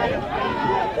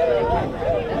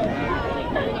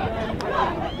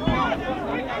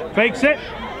 Fakes it.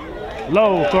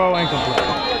 Low throw, incomplete.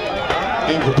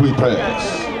 Incomplete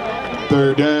pass.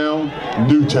 Third down,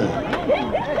 Newtown.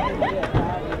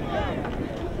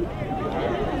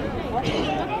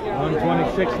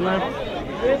 1:26 left.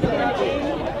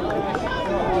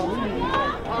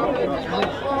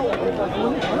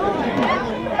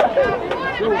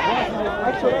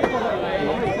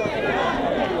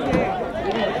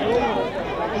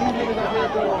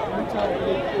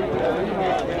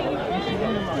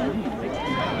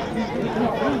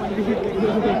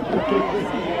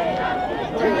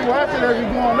 Watching as he's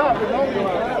going up, it's only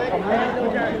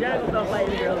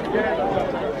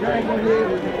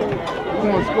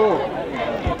going to score.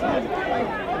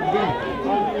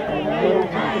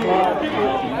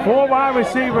 4 wide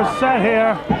receivers set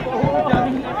here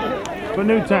for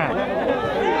Newtown.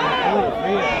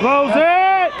 Throws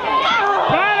it!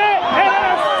 Got it! And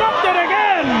intercepted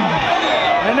again!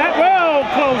 And that will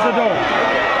close the door.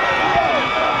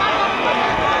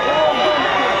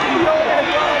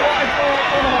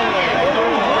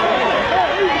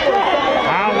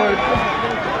 Howard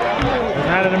has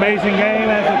had an amazing game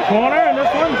as a corner in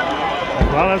this one,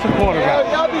 as well as a quarterback.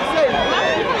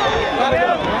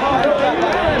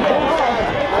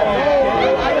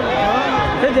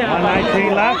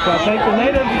 1:19 left. I think the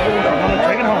natives are going to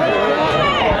take it home.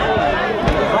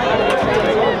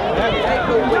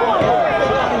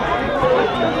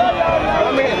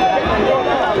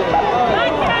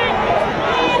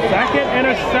 Second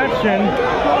interception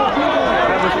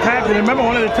flags. And remember,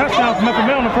 one of the touchdowns from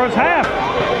Milford in the first half,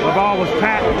 the ball was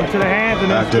tapped into the hands.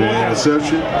 And after the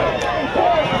interception,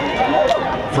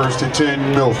 1st and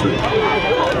 10, Milford.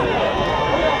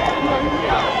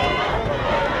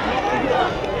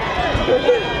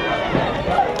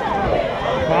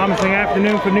 Promising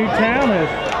afternoon for Newtown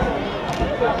as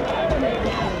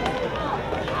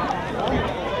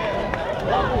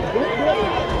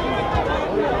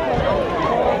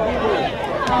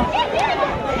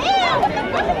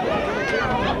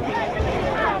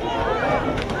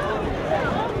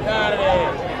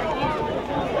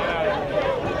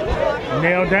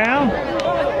nailed down.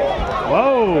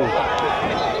 Whoa.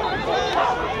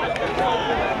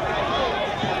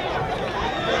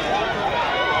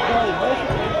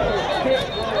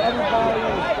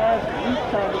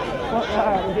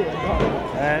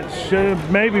 That should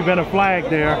have maybe been a flag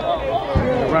there.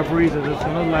 The referees are just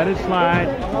going to let it slide.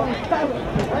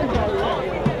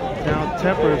 Down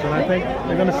Tempers, and I think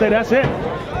they're going to say that's it.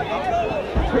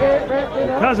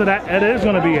 Because of that, it is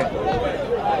going to be it.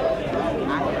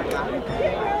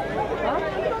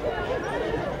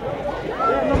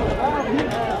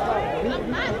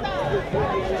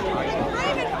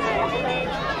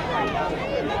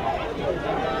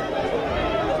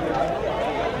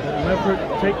 Milford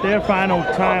take their final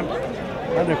time,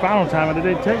 not their final time, but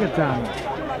they take a time.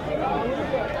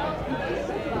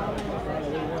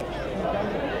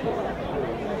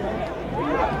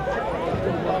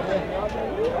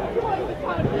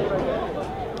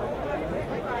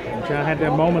 Y'all had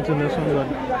their moments in this one, but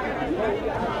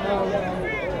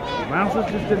the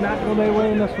Bouncers just did not go their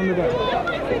way in this one today.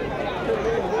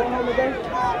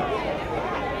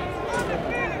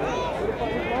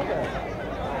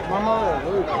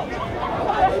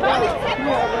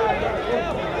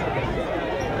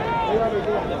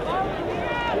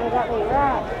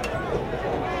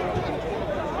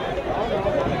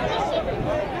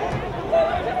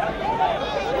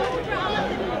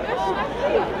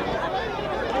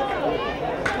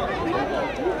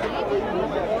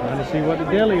 Trying to see what the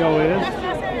dealio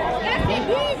is.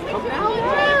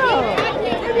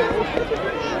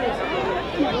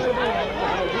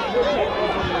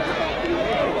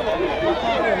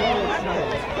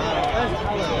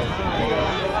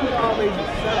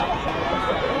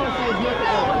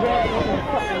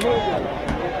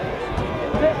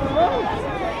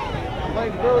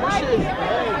 Like, bro, this shit is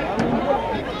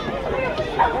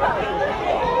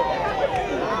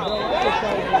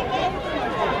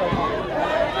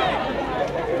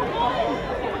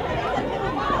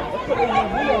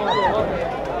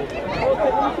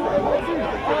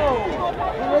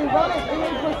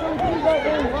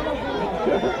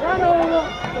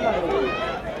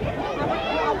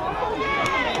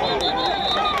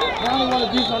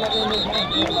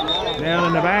Down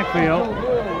in the backfield.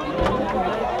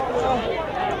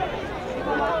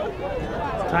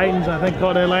 Titans, I think,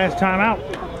 caught their last time out.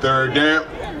 3rd down.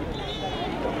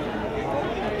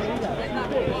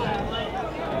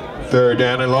 3rd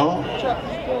down and long.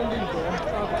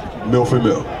 Milford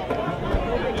Mill.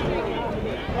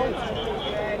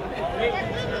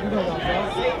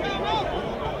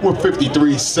 With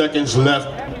 53 seconds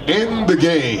left in the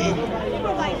game.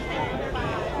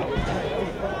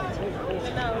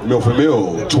 Milford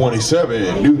Mill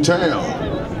 27, Newtown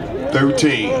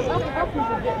 13.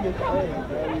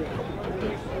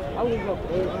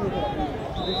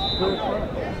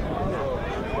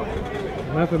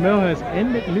 Milford Mill has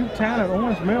ended Newtown and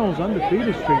Orange Mills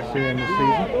undefeated streaks here in the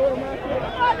season.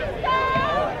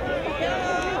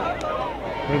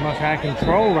 They must have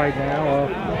control right now of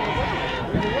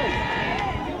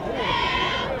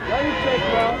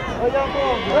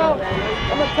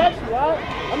I'm gonna text you, alright?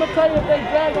 I'm gonna tell you if they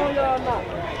drag on y'all or not.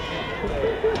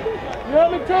 You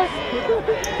heard me, Tick?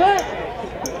 Tick!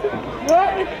 You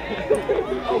heard me?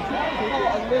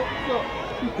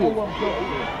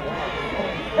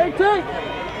 Hey, Tick!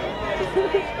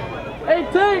 Hey,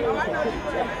 Tick!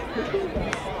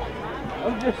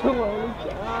 I'm just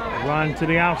run to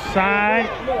the outside.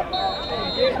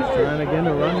 Trying again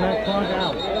to run that clock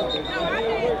out.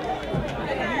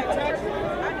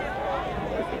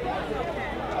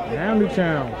 Now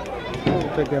Newtown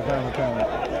will take their final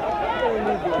time.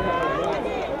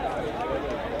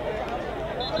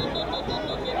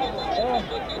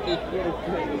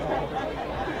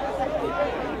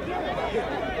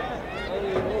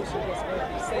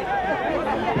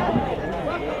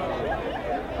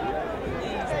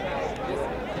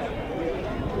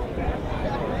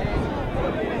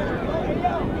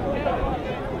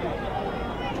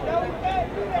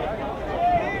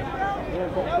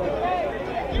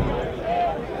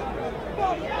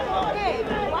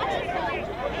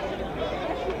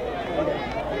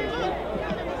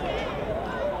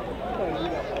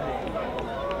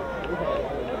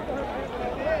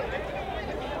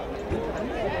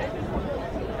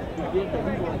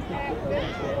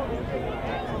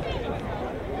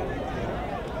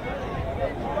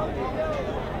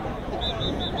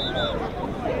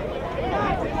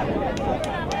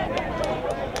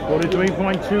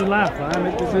 43.2 left. I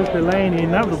mean, this is delaying the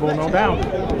inevitable, no doubt.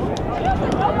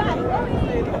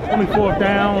 Only 4th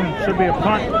down. Should be a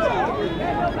punt.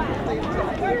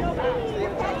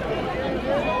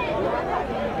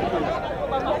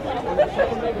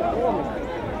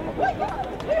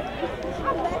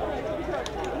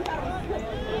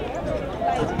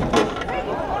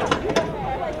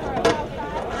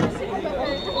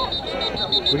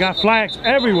 We got flags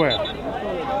everywhere.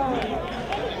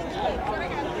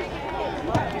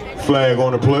 Flag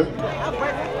on the play.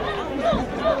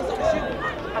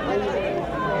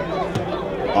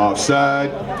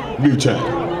 Offside, Newtown.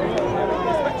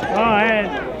 Oh,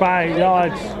 and 5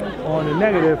 yards on the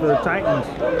negative for the Titans.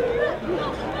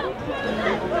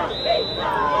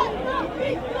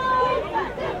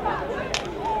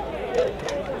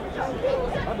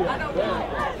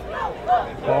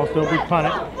 Ball still be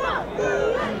punted.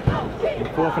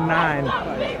 4th and 9.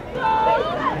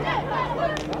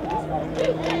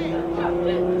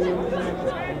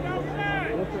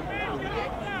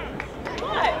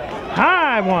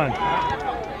 High one.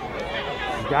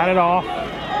 Got it off.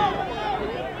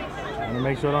 Trying to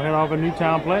make sure I don't hit off a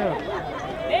Newtown player.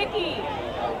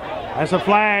 That's a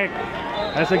flag.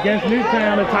 That's against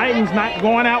Newtown. The Titans not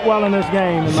going out well in this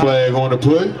game. Flag on the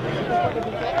play.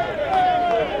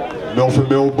 Milford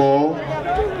mill ball.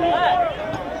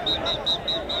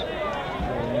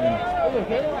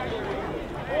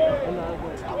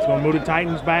 It's going to move the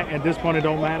Titans back. At this point, it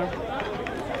don't matter.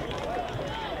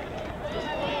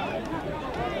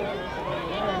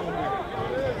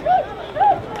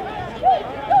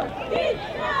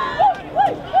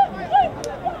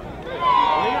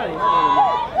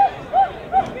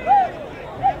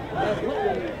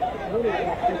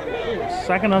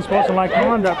 Second unsportsmanlike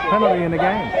conduct penalty in the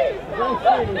game.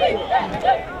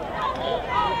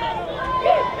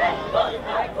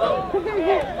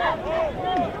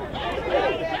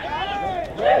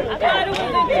 I thought it was a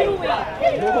 2-week.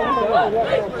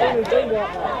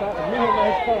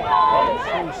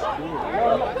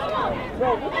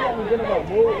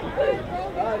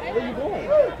 Where you going?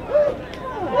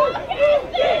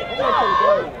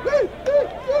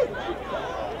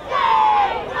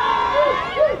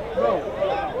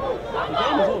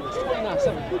 I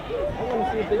want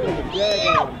to see if they get the drag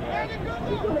on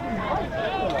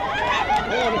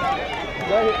them.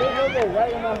 They're going to go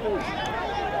right in my face.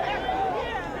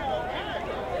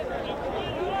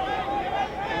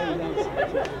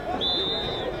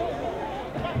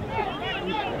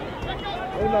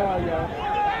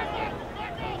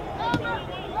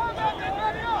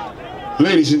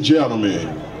 Ladies and gentlemen,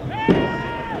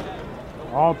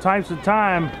 all types of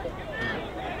time.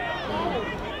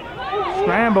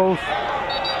 Scrambles.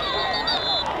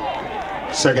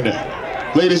 Second down.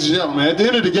 Ladies and gentlemen, at the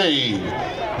end of the game,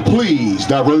 please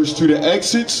diverge to the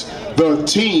exits. The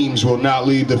teams will not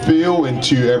leave the field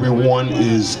until everyone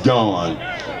is gone.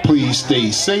 Please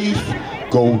stay safe.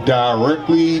 Go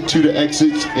directly to the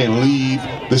exits and leave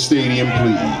the stadium,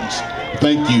 please.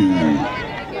 Thank you.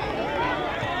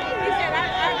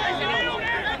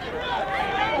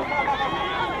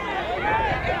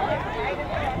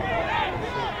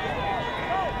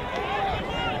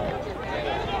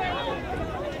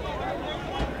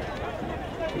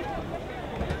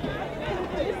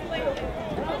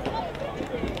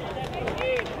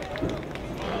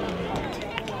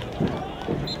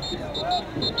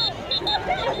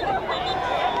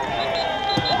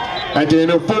 At the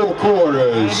end of 4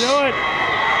 quarters,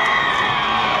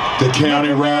 the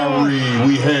county rivalry,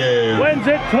 we have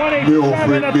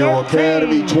Milford Mill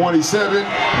Academy 27,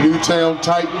 Newtown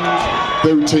Titans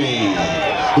 13.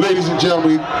 Ladies and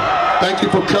gentlemen, thank you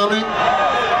for coming.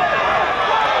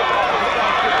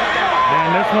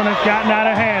 And this one has gotten out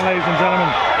of hand, ladies and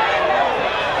gentlemen.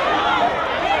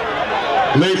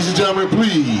 Ladies and gentlemen,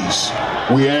 please,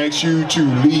 we ask you to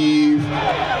leave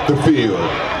the field.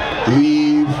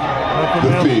 Leave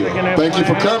the field. Thank you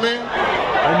for coming.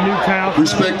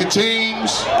 Respect the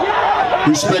teams.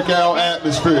 Respect our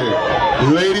atmosphere.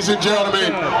 Ladies and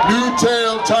gentlemen,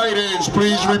 Newtown Titans,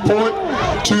 please report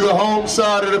to the home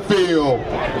side of the field.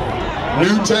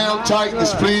 Newtown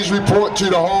Titans, please report to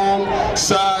the home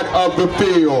side of the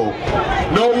field.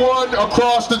 No one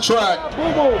across the track.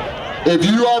 If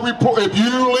you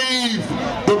leave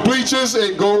the bleachers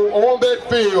and go on that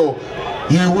field,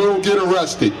 you will get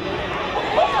arrested.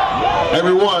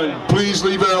 Everyone, please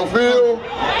leave our field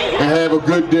and have a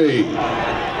good day.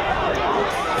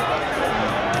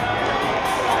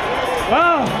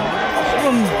 Well,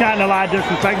 them gotten a lot of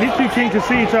disrespect. These two teams can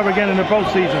see each other again in the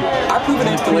postseason. Our proven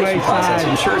installation process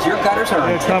ensures your gutters are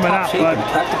in tip-top shape and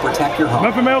prepped to protect your home.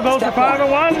 Milford Mill goes to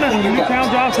 5-1, and Newtown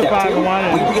drops to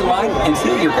 5-1. We realign and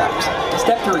seal your gutters.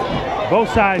 Step 3.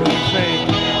 Both sides say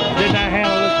did not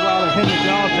handle this well and hit the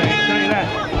jaw thing. Tell you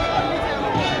that.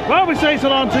 Well, we say so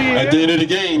long to you. At the end of the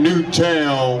game,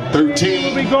 Newtown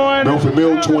 13, Milford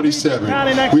Mill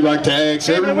 27. We like to ask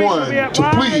everyone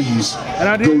to please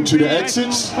go to the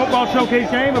exits. Football showcase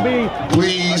game will be.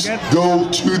 Please go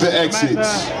to the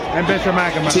exits. And Bishop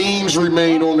McAmey. Teams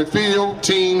remain on the field.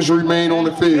 Teams remain on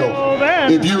the field.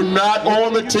 If you're not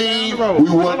on the team,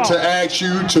 we want to ask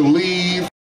you to leave.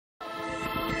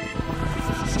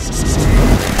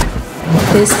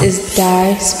 This is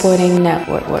Die Sporting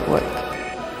Network.